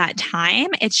have that time,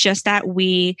 it's just that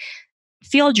we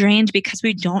feel drained because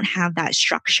we don't have that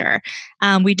structure.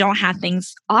 We don't have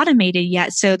things automated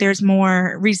yet. So there's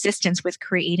more resistance with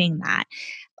creating that.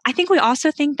 I think we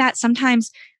also think that sometimes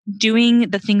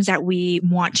doing the things that we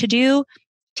want to do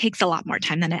takes a lot more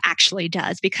time than it actually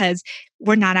does, because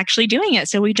we're not actually doing it.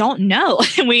 So we don't know.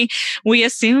 we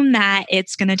assume that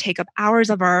it's going to take up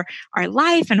hours of our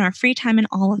life and our free time and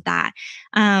all of that.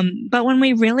 But when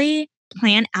we really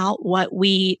plan out what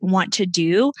we want to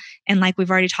do, and like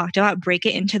we've already talked about, break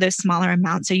it into those smaller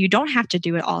amounts so you don't have to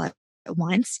do it all at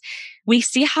once, we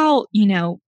see how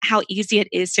easy it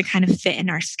is to kind of fit in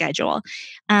our schedule.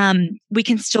 We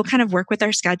can still kind of work with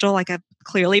our schedule, like I've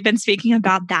clearly been speaking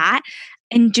about that,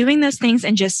 and doing those things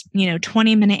in just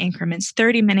 20-minute increments,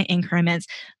 30-minute increments,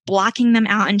 blocking them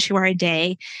out into our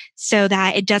day so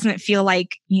that it doesn't feel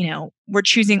like we're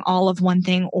choosing all of one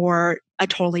thing or a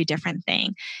totally different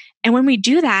thing. And when we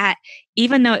do that,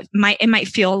 even though it might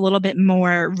feel a little bit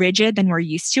more rigid than we're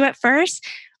used to at first,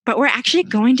 but we're actually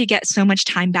going to get so much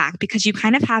time back, because you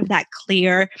kind of have that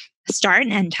clear start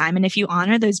and end time. And if you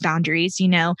honor those boundaries,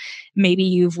 maybe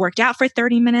you've worked out for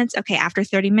 30 minutes. Okay, after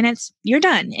 30 minutes, you're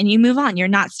done and you move on. You're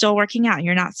not still working out.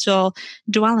 You're not still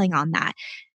dwelling on that.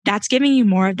 That's giving you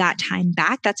more of that time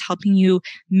back. That's helping you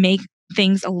make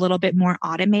things a little bit more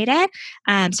automated,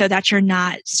 so that you're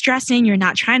not stressing. You're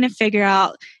not trying to figure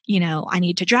out, I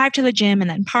need to drive to the gym and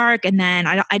then park, and then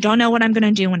I don't know what I'm going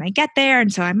to do when I get there.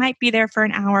 And so I might be there for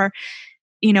an hour.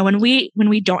 When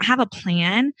we don't have a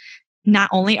plan, not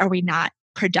only are we not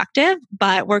productive,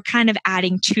 but we're kind of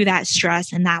adding to that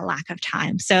stress and that lack of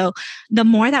time. So the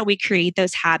more that we create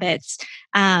those habits,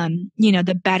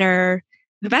 the better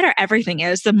the better everything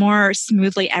is, the more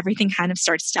smoothly everything kind of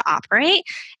starts to operate.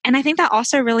 And I think that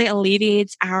also really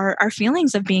alleviates our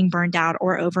feelings of being burned out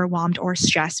or overwhelmed or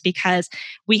stressed, because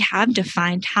we have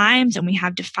defined times and we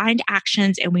have defined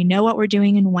actions and we know what we're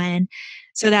doing and when,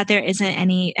 so that there isn't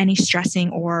any stressing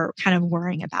or kind of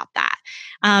worrying about that.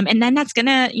 And then that's going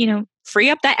to, free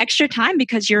up that extra time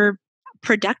because you're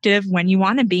productive when you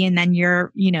want to be. And then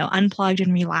you're, unplugged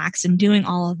and relaxed and doing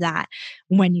all of that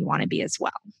when you want to be as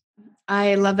well.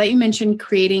 I love that you mentioned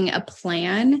creating a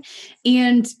plan,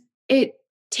 and it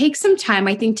takes some time,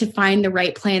 I think, to find the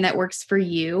right plan that works for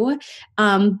you.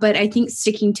 But I think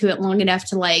sticking to it long enough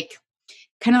to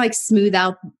kind of smooth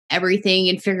out everything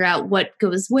and figure out what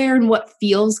goes where and what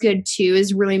feels good too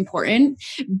is really important.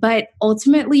 But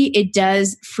ultimately it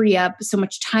does free up so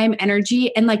much time,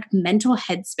 energy, and mental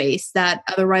headspace that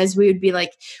otherwise we would be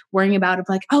worrying about of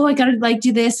oh, I gotta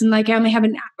do this. And I only have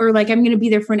or I'm going to be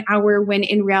there for an hour, when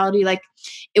in reality,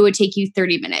 it would take you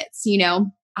 30 minutes,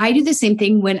 I do the same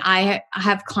thing when I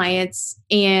have clients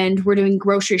and we're doing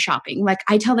grocery shopping.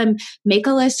 I tell them, make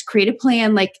a list, create a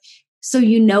plan, so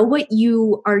you know what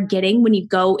you are getting when you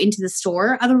go into the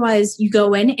store. Otherwise, you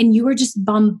go in and you are just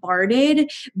bombarded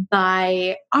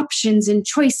by options and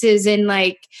choices. And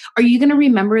are you going to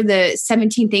remember the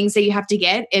 17 things that you have to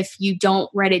get if you don't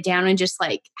write it down and just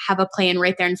have a plan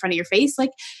right there in front of your face?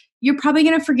 You're probably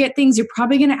going to forget things. You're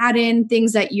probably going to add in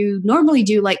things that you normally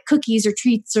do, like cookies or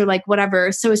treats or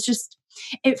whatever. So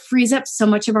it frees up so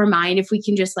much of our mind if we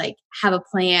can just have a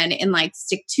plan and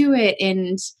stick to it.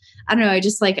 And I don't know,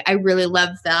 I really love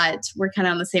that we're kind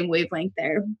of on the same wavelength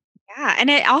there. Yeah. And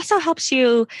it also helps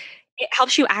you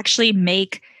actually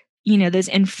make, those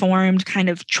informed kind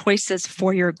of choices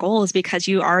for your goals, because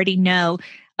you already know,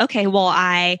 okay, well,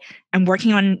 I am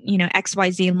working on,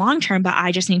 XYZ long term, but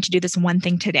I just need to do this one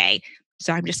thing today.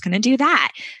 So I'm just going to do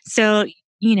that. So,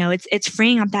 it's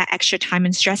freeing up that extra time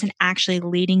and stress and actually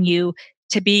leading you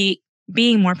to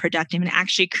being more productive and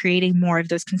actually creating more of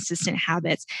those consistent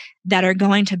habits that are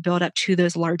going to build up to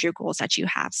those larger goals that you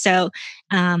have. So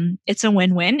it's a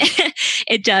win-win.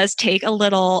 It does take a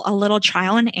little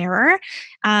trial and error.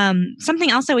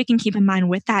 Something else that we can keep in mind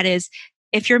with that is,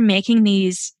 if you're making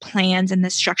these plans and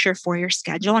the structure for your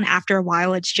schedule, and after a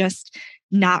while it's just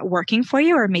not working for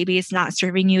you, or maybe it's not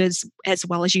serving you as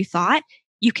well as you thought,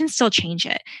 you can still change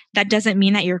it. That doesn't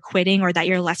mean that you're quitting or that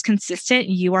you're less consistent.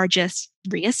 You are just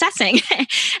reassessing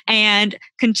and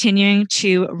continuing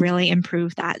to really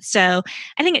improve that. So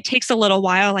I think it takes a little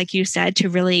while, like you said, to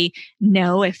really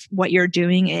know if what you're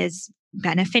doing is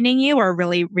benefiting you or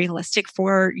really realistic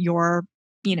for your,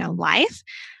 life.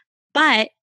 But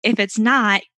if it's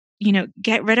not,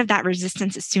 get rid of that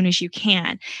resistance as soon as you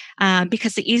can,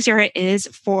 because the easier it is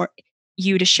for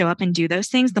you to show up and do those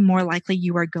things, the more likely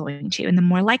you are going to. And the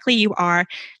more likely you are,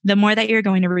 the more that you're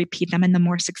going to repeat them and the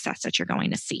more success that you're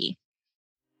going to see.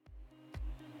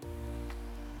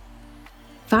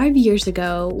 5 years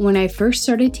ago, when I first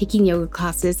started taking yoga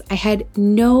classes, I had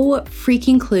no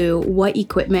freaking clue what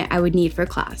equipment I would need for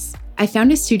class. I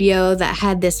found a studio that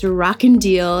had this rockin'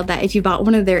 deal that if you bought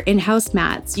one of their in-house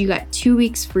mats, you got 2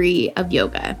 weeks free of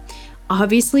yoga.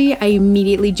 Obviously, I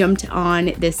immediately jumped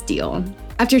on this deal.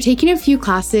 After taking a few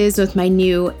classes with my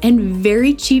new and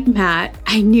very cheap mat,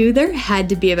 I knew there had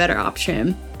to be a better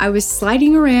option. I was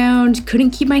sliding around,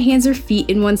 couldn't keep my hands or feet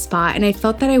in one spot, and I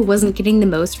felt that I wasn't getting the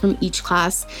most from each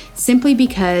class simply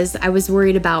because I was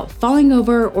worried about falling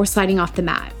over or sliding off the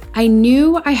mat. I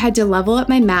knew I had to level up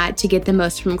my mat to get the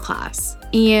most from class.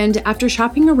 And after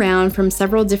shopping around from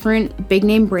several different big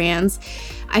name brands,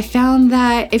 I found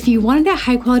that if you wanted a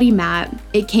high quality mat,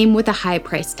 it came with a high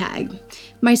price tag.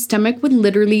 My stomach would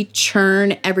literally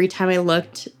churn every time I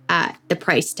looked at the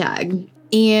price tag.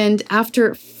 And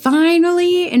after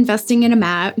finally investing in a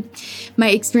mat, my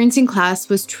experience in class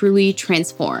was truly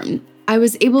transformed. I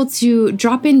was able to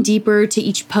drop in deeper to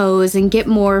each pose and get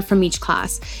more from each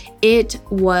class. It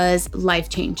was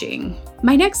life-changing.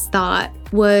 My next thought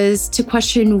was to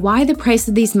question why the price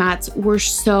of these mats were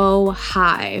so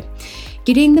high.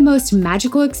 Getting the most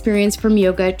magical experience from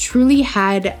yoga truly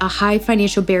had a high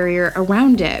financial barrier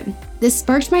around it. This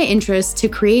sparked my interest to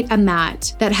create a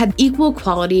mat that had equal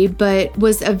quality but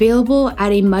was available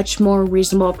at a much more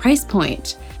reasonable price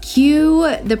point.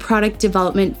 Cue the product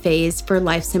development phase for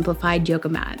Life Simplified yoga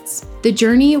mats. The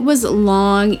journey was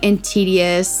long and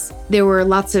tedious. There were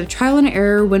lots of trial and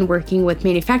error when working with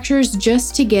manufacturers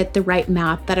just to get the right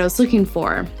mat that I was looking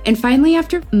for. And finally,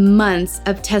 after months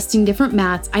of testing different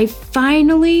mats, I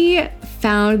finally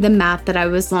found the mat that I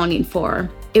was longing for.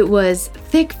 It was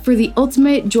thick for the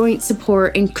ultimate joint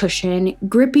support and cushion,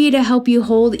 grippy to help you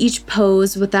hold each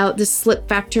pose without the slip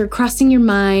factor crossing your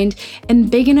mind,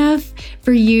 and big enough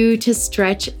for you to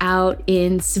stretch out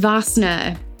in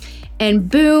Savasana. And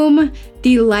boom,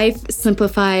 the Life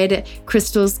Simplified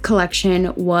Crystals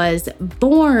collection was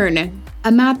born.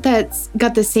 A mat that's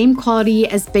got the same quality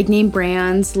as big name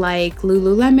brands like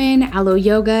Lululemon, Alo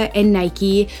Yoga, and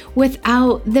Nike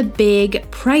without the big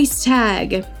price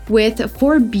tag. With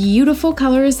 4 beautiful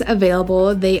colors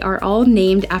available, they are all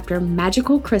named after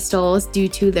magical crystals due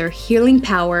to their healing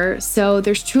power, so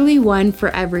there's truly one for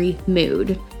every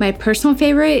mood. My personal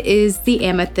favorite is the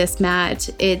amethyst mat.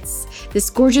 It's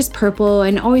this gorgeous purple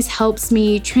and always helps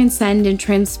me transcend and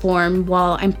transform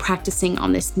while I'm practicing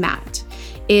on this mat.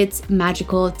 It's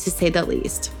magical to say the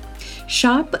least.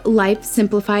 Shop Life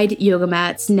Simplified yoga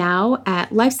mats now at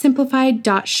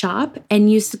lifesimplified.shop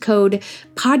and use the code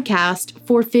podcast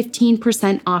for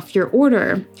 15% off your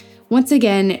order. Once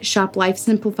again, shop Life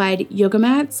Simplified yoga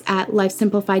mats at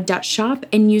lifesimplified.shop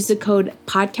and use the code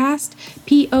podcast,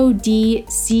 PODCAST,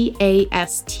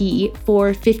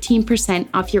 for 15%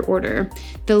 off your order.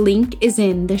 The link is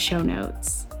in the show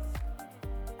notes.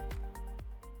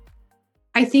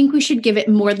 I think we should give it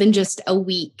more than just a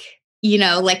week.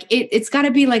 Like it's got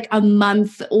to be like a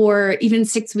month or even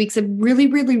 6 weeks of really,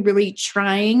 really, really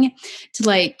trying to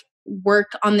like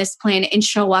work on this plan and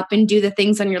show up and do the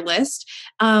things on your list.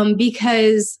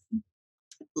 Because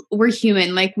we're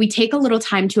human, like we take a little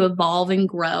time to evolve and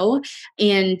grow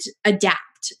and adapt.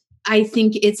 I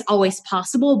think it's always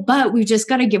possible, but we've just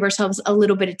got to give ourselves a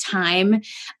little bit of time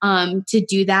to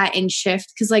do that and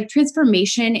shift. Because like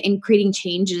transformation and creating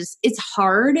changes, it's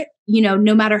hard,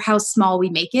 no matter how small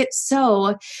we make it.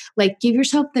 So like give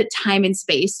yourself the time and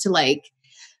space to like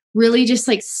really just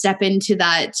like step into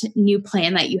that new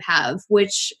plan that you have,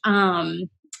 which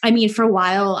for a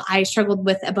while I struggled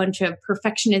with a bunch of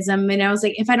perfectionism, and I was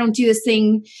like, if I don't do this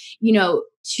thing,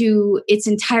 to its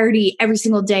entirety every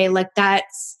single day, like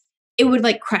it would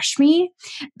like crush me.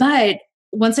 But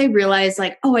once I realized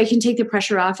like, oh, I can take the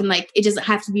pressure off and like, it doesn't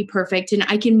have to be perfect and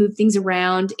I can move things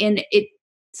around. And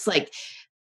it's like,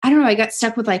 I don't know, I got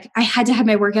stuck with like, I had to have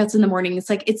my workouts in the morning.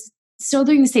 It's like, it's still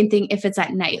doing the same thing if it's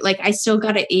at night. Like I still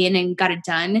got it in and got it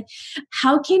done.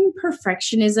 How can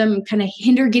perfectionism kind of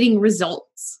hinder getting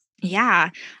results? Yeah.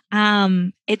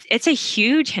 It's a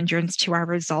huge hindrance to our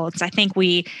results. I think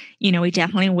we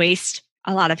definitely waste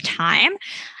a lot of time.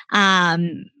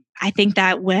 I think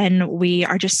that when we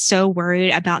are just so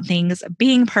worried about things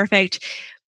being perfect,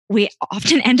 we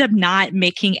often end up not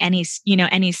making any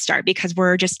start because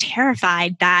we're just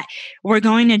terrified that we're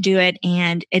going to do it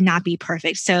and it not be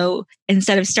perfect. So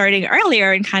instead of starting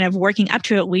earlier and kind of working up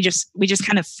to it, we just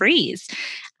kind of freeze.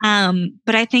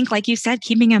 But I think, like you said,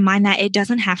 keeping in mind that it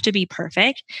doesn't have to be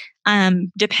perfect,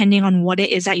 depending on what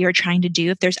it is that you're trying to do.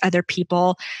 If there's other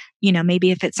people, maybe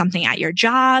if it's something at your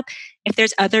job, if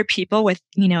there's other people with,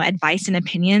 advice and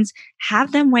opinions,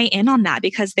 have them weigh in on that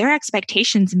because their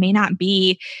expectations may not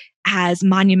be as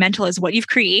monumental as what you've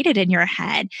created in your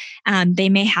head. They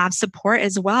may have support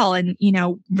as well and,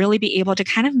 really be able to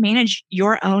kind of manage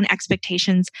your own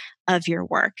expectations of your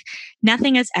work.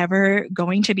 Nothing is ever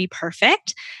going to be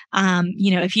perfect.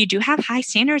 If you do have high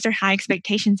standards or high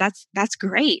expectations, that's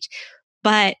great.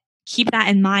 But keep that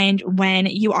in mind when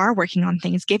you are working on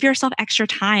things. Give yourself extra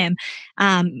time.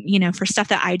 For stuff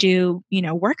that I do,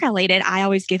 work related, I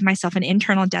always give myself an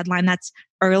internal deadline that's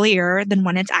earlier than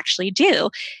when it's actually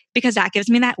due, because that gives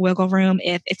me that wiggle room.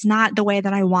 If it's not the way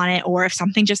that I want it, or if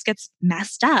something just gets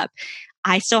messed up,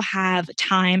 I still have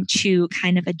time to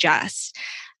kind of adjust.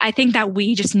 I think that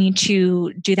we just need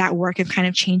to do that work of kind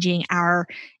of changing our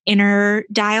inner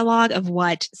dialogue of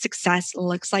what success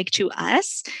looks like to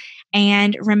us.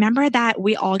 And remember that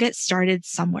we all get started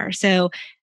somewhere. So,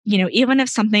 even if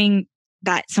something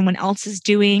that someone else is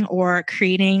doing or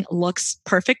creating looks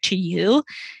perfect to you,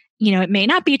 it may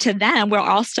not be to them. We're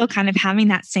all still kind of having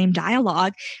that same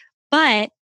dialogue. But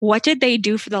what did they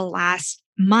do for the last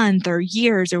month or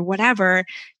years or whatever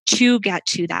to get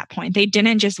to that point? They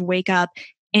didn't just wake up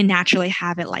and naturally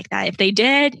have it like that. If they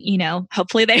did,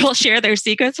 hopefully they will share their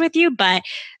secrets with you, but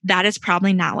that is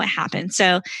probably not what happened.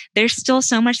 So there's still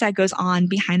so much that goes on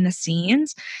behind the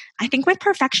scenes. I think with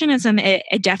perfectionism,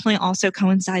 it definitely also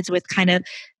coincides with kind of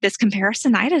this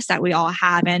comparisonitis that we all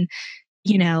have. And,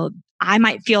 I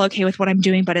might feel okay with what I'm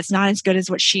doing, but it's not as good as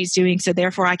what she's doing. So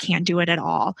therefore I can't do it at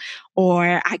all.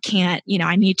 Or I can't,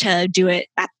 I need to do it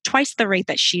at twice the rate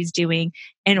that she's doing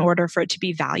in order for it to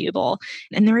be valuable.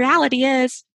 And the reality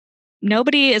is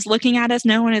nobody is looking at us.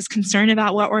 No one is concerned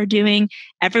about what we're doing.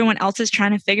 Everyone else is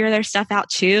trying to figure their stuff out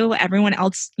too. Everyone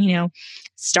else,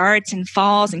 starts and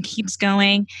falls and keeps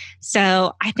going.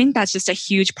 So I think that's just a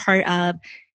huge part of,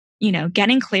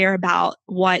 getting clear about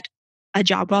what a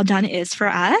job well done is for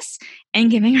us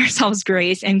and giving ourselves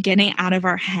grace and getting out of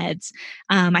our heads.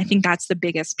 I think that's the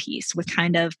biggest piece with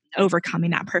kind of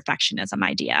overcoming that perfectionism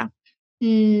idea.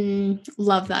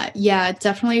 Love that. Yeah,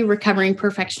 definitely recovering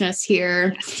perfectionist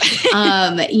here.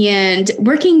 And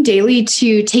working daily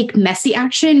to take messy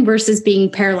action versus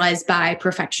being paralyzed by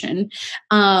perfection.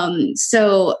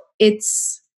 So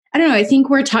I don't know, I think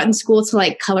we're taught in school to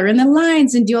like color in the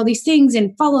lines and do all these things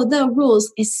and follow the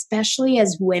rules, especially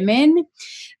as women,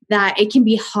 that it can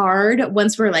be hard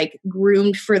once we're like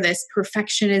groomed for this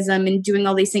perfectionism and doing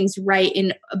all these things right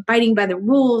and abiding by the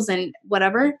rules and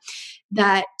whatever,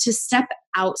 that to step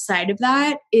outside of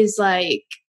that is like,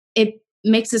 it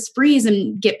makes us freeze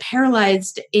and get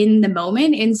paralyzed in the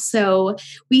moment. And so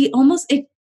I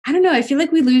don't know, I feel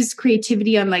like we lose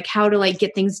creativity on like how to like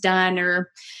get things done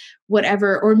or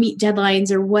whatever, or meet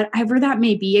deadlines or whatever that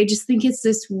may be. I just think it's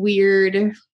this weird,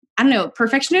 I don't know,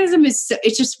 perfectionism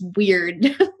it's just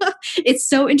weird. It's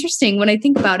so interesting when I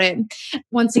think about it.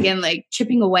 Once again, like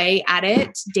chipping away at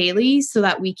it daily so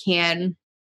that we can,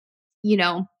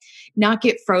 not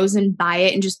get frozen by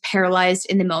it and just paralyzed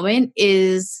in the moment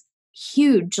is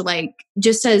huge. Like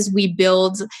just as we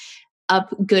build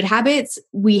up good habits,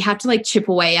 we have to like chip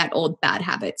away at old bad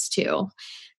habits too.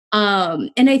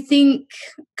 And I think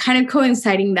kind of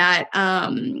coinciding that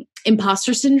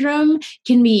imposter syndrome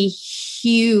can be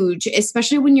huge,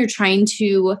 especially when you're trying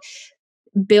to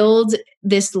build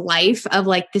this life of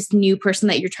like this new person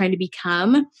that you're trying to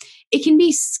become. It can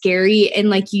be scary and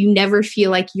like you never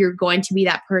feel like you're going to be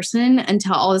that person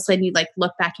until all of a sudden you like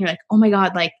look back and you're like, oh my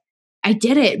God, like I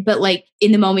did it. But like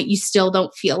in the moment, you still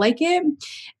don't feel like it.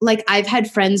 Like I've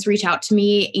had friends reach out to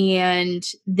me and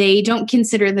they don't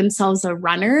consider themselves a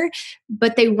runner,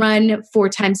 but they run 4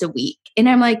 times a week. And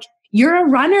I'm like, you're a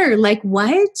runner. Like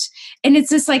what? And it's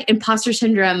this like imposter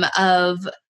syndrome of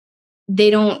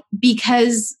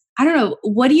because I don't know,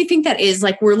 what do you think that is?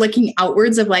 Like we're looking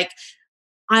outwards of like,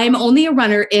 I'm only a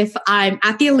runner if I'm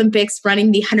at the Olympics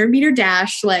running the 100-meter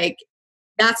dash. Like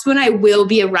that's when I will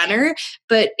be a runner.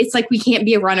 But it's like we can't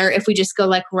be a runner if we just go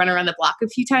like run around the block a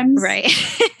few times. Right.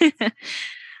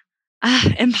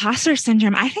 Imposter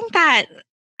syndrome. I think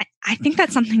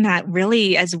that's something that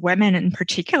really, as women in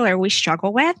particular, we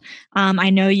struggle with. I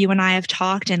know you and I have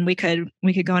talked, and we could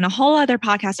go in a whole other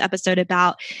podcast episode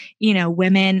about,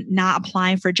 women not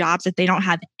applying for jobs if they don't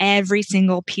have every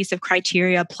single piece of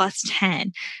criteria plus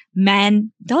 10.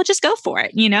 Men, they'll just go for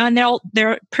it, and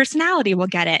their personality will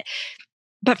get it.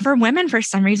 But for women, for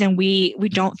some reason, we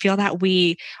don't feel that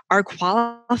we are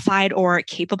qualified or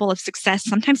capable of success,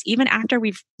 sometimes even after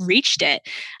we've reached it.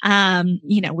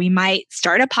 We might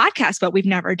start a podcast, but we've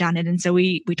never done it. And so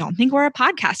we don't think we're a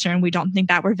podcaster and we don't think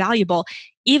that we're valuable,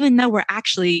 even though we're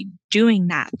actually doing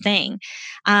that thing.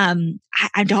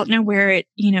 I don't know where it,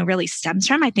 really stems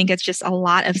from. I think it's just a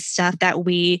lot of stuff that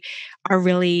we are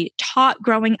really taught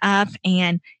growing up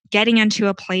and getting into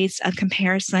a place of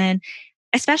comparison,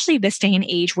 especially this day and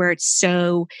age where it's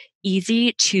so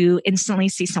easy to instantly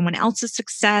see someone else's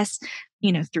success,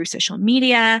 through social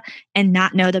media and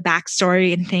not know the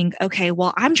backstory and think, okay,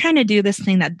 well, I'm trying to do this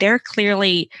thing that they're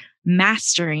clearly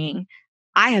mastering.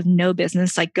 I have no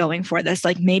business like going for this.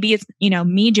 Like maybe it's,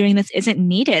 me doing this isn't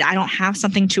needed. I don't have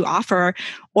something to offer.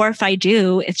 Or if I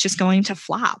do, it's just going to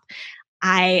flop.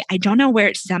 I don't know where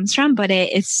it stems from, but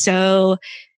it's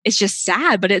just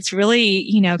sad, but it's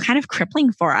really, kind of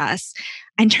crippling for us.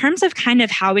 In terms of kind of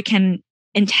how we can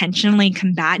intentionally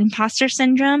combat imposter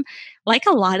syndrome, like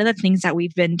a lot of the things that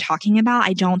we've been talking about,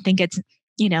 I don't think it's,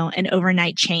 an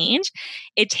overnight change.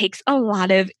 It takes a lot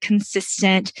of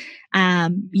consistent,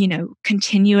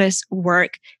 continuous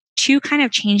work to kind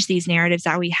of change these narratives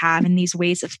that we have and these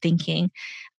ways of thinking.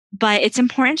 But it's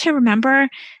important to remember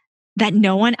that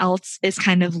no one else is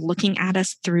kind of looking at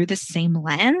us through the same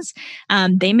lens.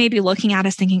 They may be looking at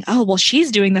us thinking, oh, well,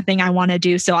 she's doing the thing I want to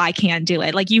do, so I can't do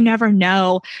it. Like you never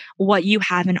know what you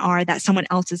have and are that someone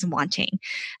else is wanting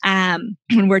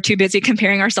when we're too busy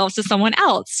comparing ourselves to someone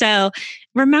else. So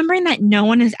remembering that no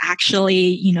one is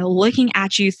actually, looking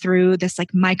at you through this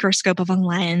like microscope of a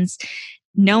lens.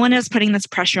 No one is putting this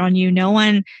pressure on you. No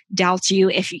one doubts you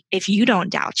if you don't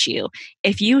doubt you.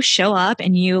 If you show up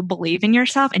and you believe in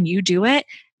yourself and you do it,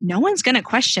 no one's going to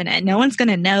question it. No one's going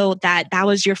to know that that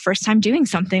was your first time doing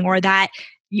something or that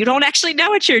you don't actually know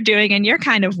what you're doing and you're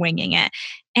kind of winging it.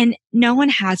 And no one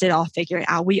has it all figured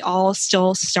out. We all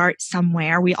still start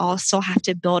somewhere. We all still have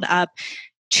to build up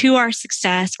to our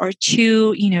success or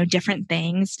to, different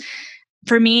things.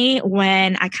 For me,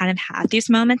 when I kind of have these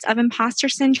moments of imposter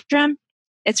syndrome,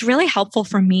 it's really helpful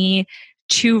for me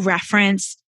to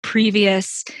reference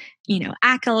previous,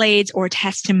 accolades or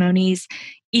testimonies,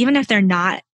 even if they're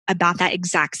not about that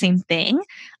exact same thing.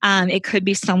 It could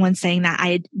be someone saying that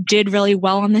I did really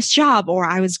well on this job, or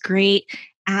I was great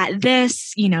at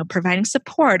this, providing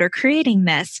support or creating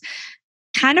this.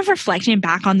 Kind of reflecting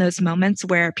back on those moments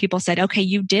where people said, okay,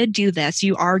 you did do this,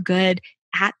 you are good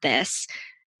at this.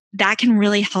 That can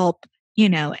really help,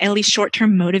 at least short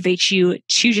term motivate you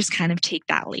to just kind of take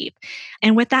that leap.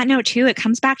 And with that note, too, it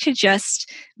comes back to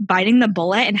just biting the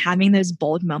bullet and having those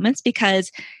bold moments,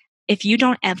 because if you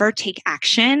don't ever take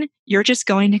action, you're just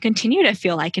going to continue to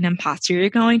feel like an imposter. You're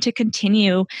going to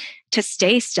continue to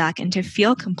stay stuck and to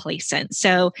feel complacent.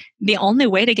 So the only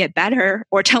way to get better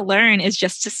or to learn is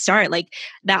just to start. Like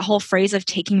that whole phrase of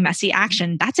taking messy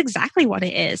action, that's exactly what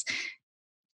it is.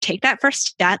 Take that first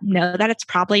step, know that it's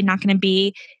probably not going to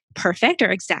be perfect or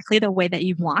exactly the way that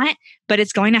you want, but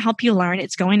it's going to help you learn.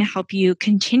 It's going to help you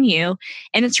continue.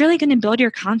 And it's really going to build your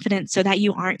confidence so that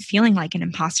you aren't feeling like an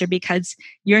imposter, because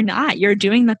you're not. You're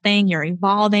doing the thing, you're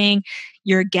evolving,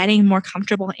 you're getting more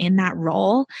comfortable in that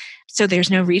role. So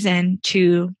there's no reason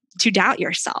to doubt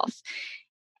yourself.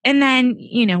 And then,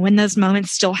 when those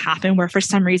moments still happen where for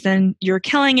some reason you're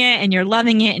killing it and you're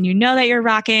loving it and you know that you're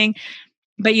rocking,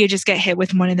 but you just get hit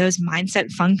with one of those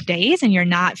mindset funk days and you're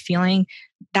not feeling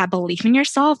that belief in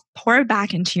yourself, pour it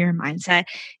back into your mindset.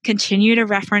 Continue to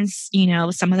reference,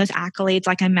 some of those accolades,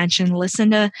 like I mentioned, listen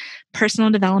to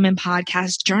personal development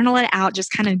podcasts, journal it out,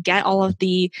 just kind of get all of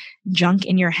the junk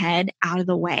in your head out of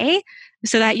the way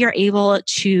so that you're able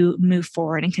to move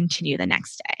forward and continue the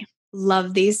next day.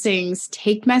 Love these things.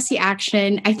 Take messy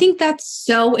action. I think that's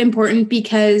so important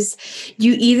because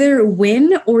you either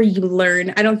win or you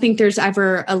learn. I don't think there's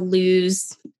ever a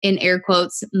lose, in air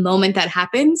quotes, moment that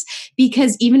happens,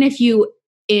 because even if you,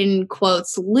 in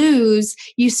quotes, lose,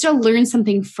 you still learn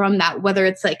something from that, whether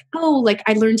it's like, oh, like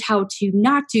I learned how to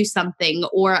not do something,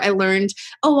 or I learned,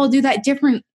 oh, I'll do that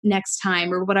different next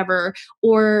time or whatever.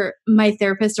 Or my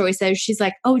therapist always says, she's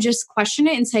like, oh, just question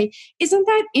it and say, isn't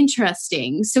that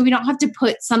interesting? So we don't have to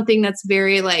put something that's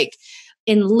very like,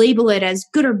 and label it as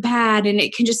good or bad. And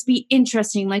it can just be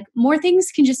interesting. Like more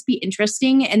things can just be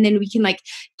interesting. And then we can like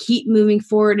keep moving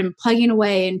forward and plugging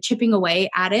away and chipping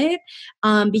away at it.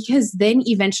 Because then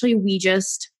eventually we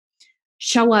just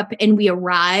show up and we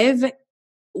arrive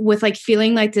with like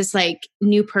feeling like this like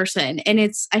new person. And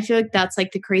I feel like that's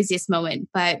like the craziest moment.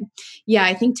 But yeah,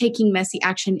 I think taking messy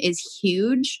action is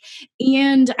huge.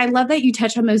 And I love that you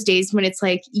touch on those days when it's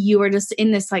like you are just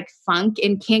in this like funk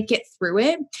and can't get through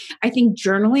it. I think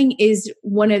journaling is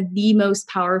one of the most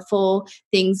powerful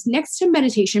things next to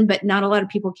meditation, but not a lot of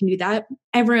people can do that.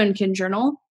 Everyone can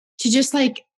journal, to just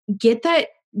like get that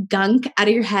gunk out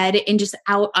of your head and just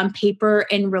out on paper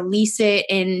and release it.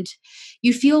 And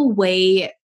you feel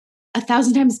way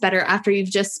 1,000 times better after you've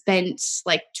just spent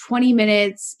like 20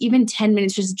 minutes, even 10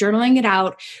 minutes, just journaling it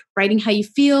out, writing how you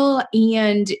feel.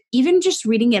 And even just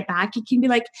reading it back, it can be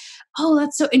like, oh,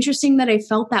 that's so interesting that I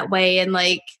felt that way. And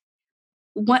like,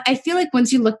 what I feel like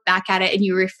once you look back at it and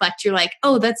you reflect, you're like,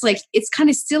 oh, that's like, it's kind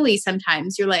of silly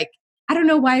sometimes. You're like, I don't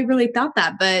know why I really thought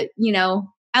that, but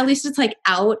at least it's like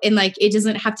out, and like it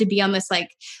doesn't have to be on this like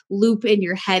loop in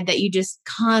your head that you just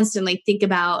constantly think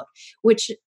about,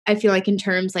 which I feel like in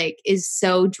terms like is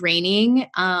so draining,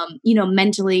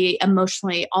 mentally,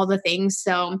 emotionally, all the things.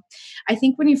 So I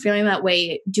think when you're feeling that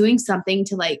way, doing something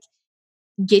to like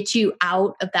get you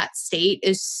out of that state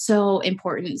is so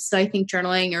important. So I think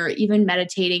journaling or even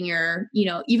meditating or,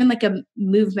 even like a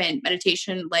movement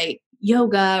meditation, like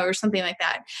yoga or something like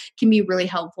that, can be really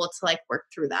helpful to like work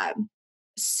through that.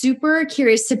 Super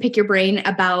curious to pick your brain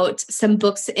about some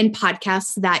books and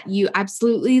podcasts that you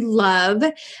absolutely love.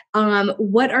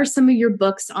 What are some of your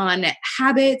books on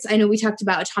habits? I know we talked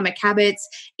about Atomic Habits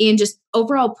and just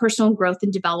overall personal growth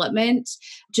and development.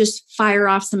 Just fire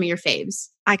off some of your faves.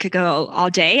 I could go all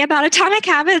day about Atomic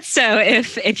Habits. So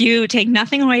if you take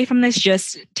nothing away from this,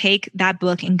 just take that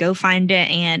book and go find it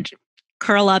and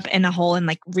curl up in a hole and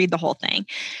like read the whole thing.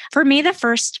 For me, the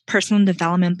first personal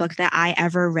development book that I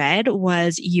ever read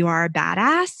was You Are a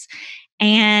Badass.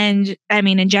 And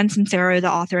Jen Sincero,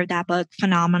 the author of that book,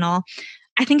 phenomenal.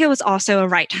 I think it was also a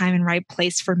right time and right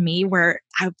place for me where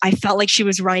I felt like she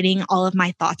was writing all of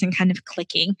my thoughts and kind of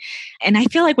clicking. And I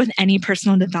feel like with any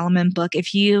personal development book,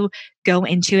 if you go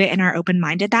into it and are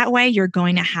open-minded that way, you're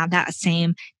going to have that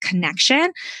same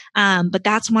connection. But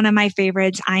that's one of my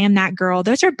favorites. I Am That Girl.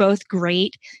 Those are both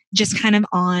great, just kind of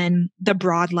on the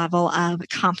broad level of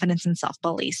confidence and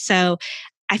self-belief. So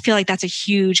I feel like that's a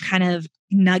huge kind of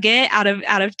nugget out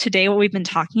of today, what we've been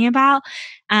talking about.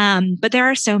 But there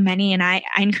are so many, and I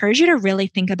encourage you to really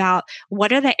think about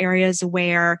what are the areas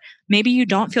where maybe you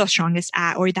don't feel strongest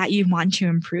at or that you want to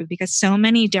improve, because so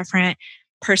many different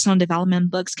personal development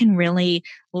books can really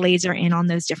laser in on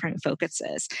those different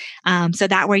focuses. So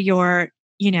that way you're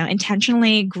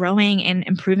intentionally growing and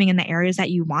improving in the areas that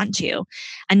you want to.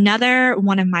 Another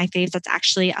one of my faves that's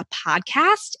actually a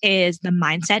podcast is the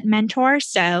Mindset Mentor.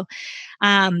 So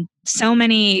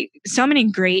many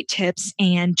great tips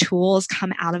and tools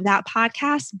come out of that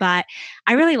podcast. But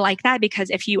I really like that because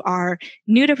if you are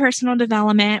new to personal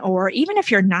development, or even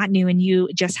if you're not new and you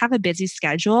just have a busy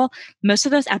schedule, most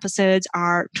of those episodes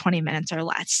are 20 minutes or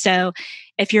less. So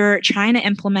if you're trying to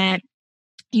implement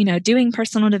doing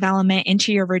personal development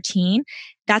into your routine,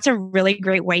 that's a really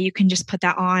great way. You can just put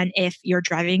that on if you're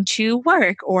driving to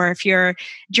work or if you're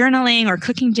journaling or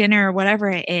cooking dinner or whatever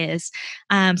it is.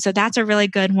 So that's a really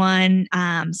good one.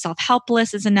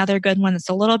 Self-Helpless is another good one that's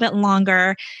a little bit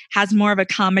longer, has more of a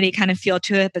comedy kind of feel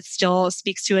to it, but still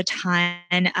speaks to a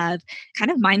ton of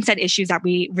kind of mindset issues that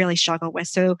we really struggle with.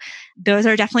 So those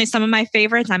are definitely some of my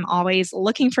favorites. I'm always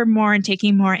looking for more and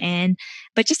taking more in,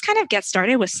 but just kind of get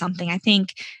started with something. I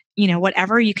think,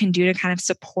 whatever you can do to kind of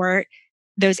support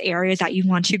those areas that you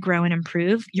want to grow and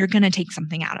improve, you're going to take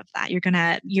something out of that. You're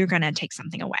going to take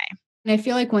something away. And I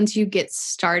feel like once you get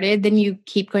started, then you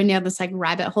keep going down this like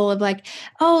rabbit hole of like,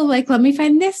 oh, like, let me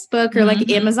find this book, or like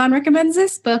Amazon recommends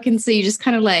this book. And so you just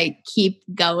kind of like keep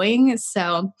going.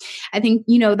 So I think,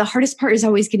 the hardest part is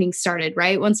always getting started,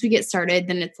 right? Once we get started,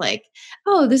 then it's like,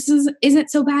 oh, this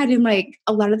isn't so bad. And like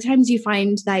a lot of times you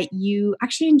find that you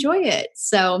actually enjoy it.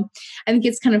 So I think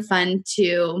it's kind of fun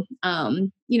to,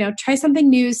 try something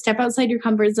new, step outside your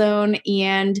comfort zone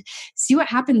and see what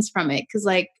happens from it. Cause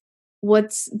like,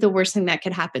 what's the worst thing that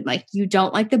could happen? Like you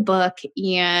don't like the book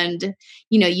and,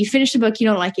 you finish the book, you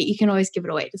don't like it. You can always give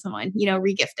it away to someone,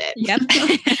 regift it. Yep.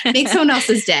 Make someone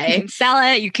else's day. You can sell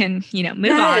it. You can,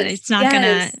 move on. It's not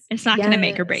gonna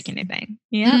make or break anything.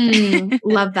 Yeah.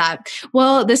 Love that.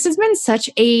 Well, this has been such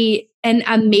an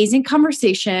amazing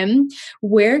conversation.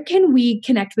 Where can we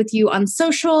connect with you on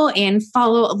social and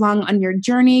follow along on your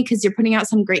journey? Because you're putting out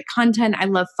some great content. I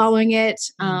love following it.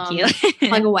 Thank you.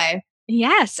 Plug away.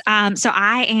 Yes. So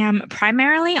I am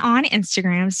primarily on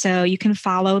Instagram. So you can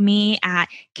follow me at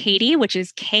Katey, which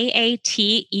is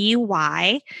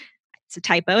Katey. It's a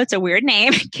typo. It's a weird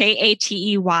name.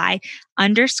 Katey _Sanders,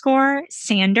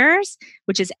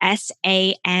 which is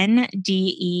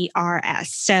SANDERS.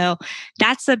 So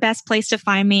that's the best place to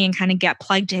find me and kind of get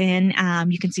plugged in.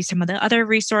 You can see some of the other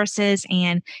resources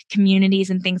and communities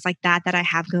and things like that I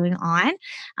have going on.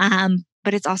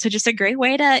 But it's also just a great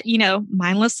way to,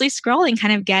 mindlessly scroll and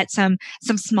kind of get some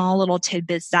small little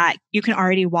tidbits that you can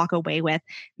already walk away with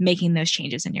making those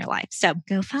changes in your life. So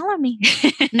go follow me.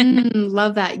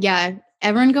 Love that. Yeah.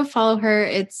 Everyone go follow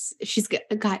her. She's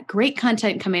got great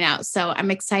content coming out. So I'm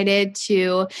excited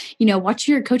to, watch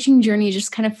your coaching journey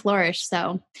just kind of flourish.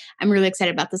 So I'm really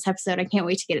excited about this episode. I can't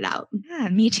wait to get it out. Yeah,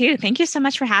 me too. Thank you so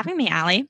much for having me, Allie.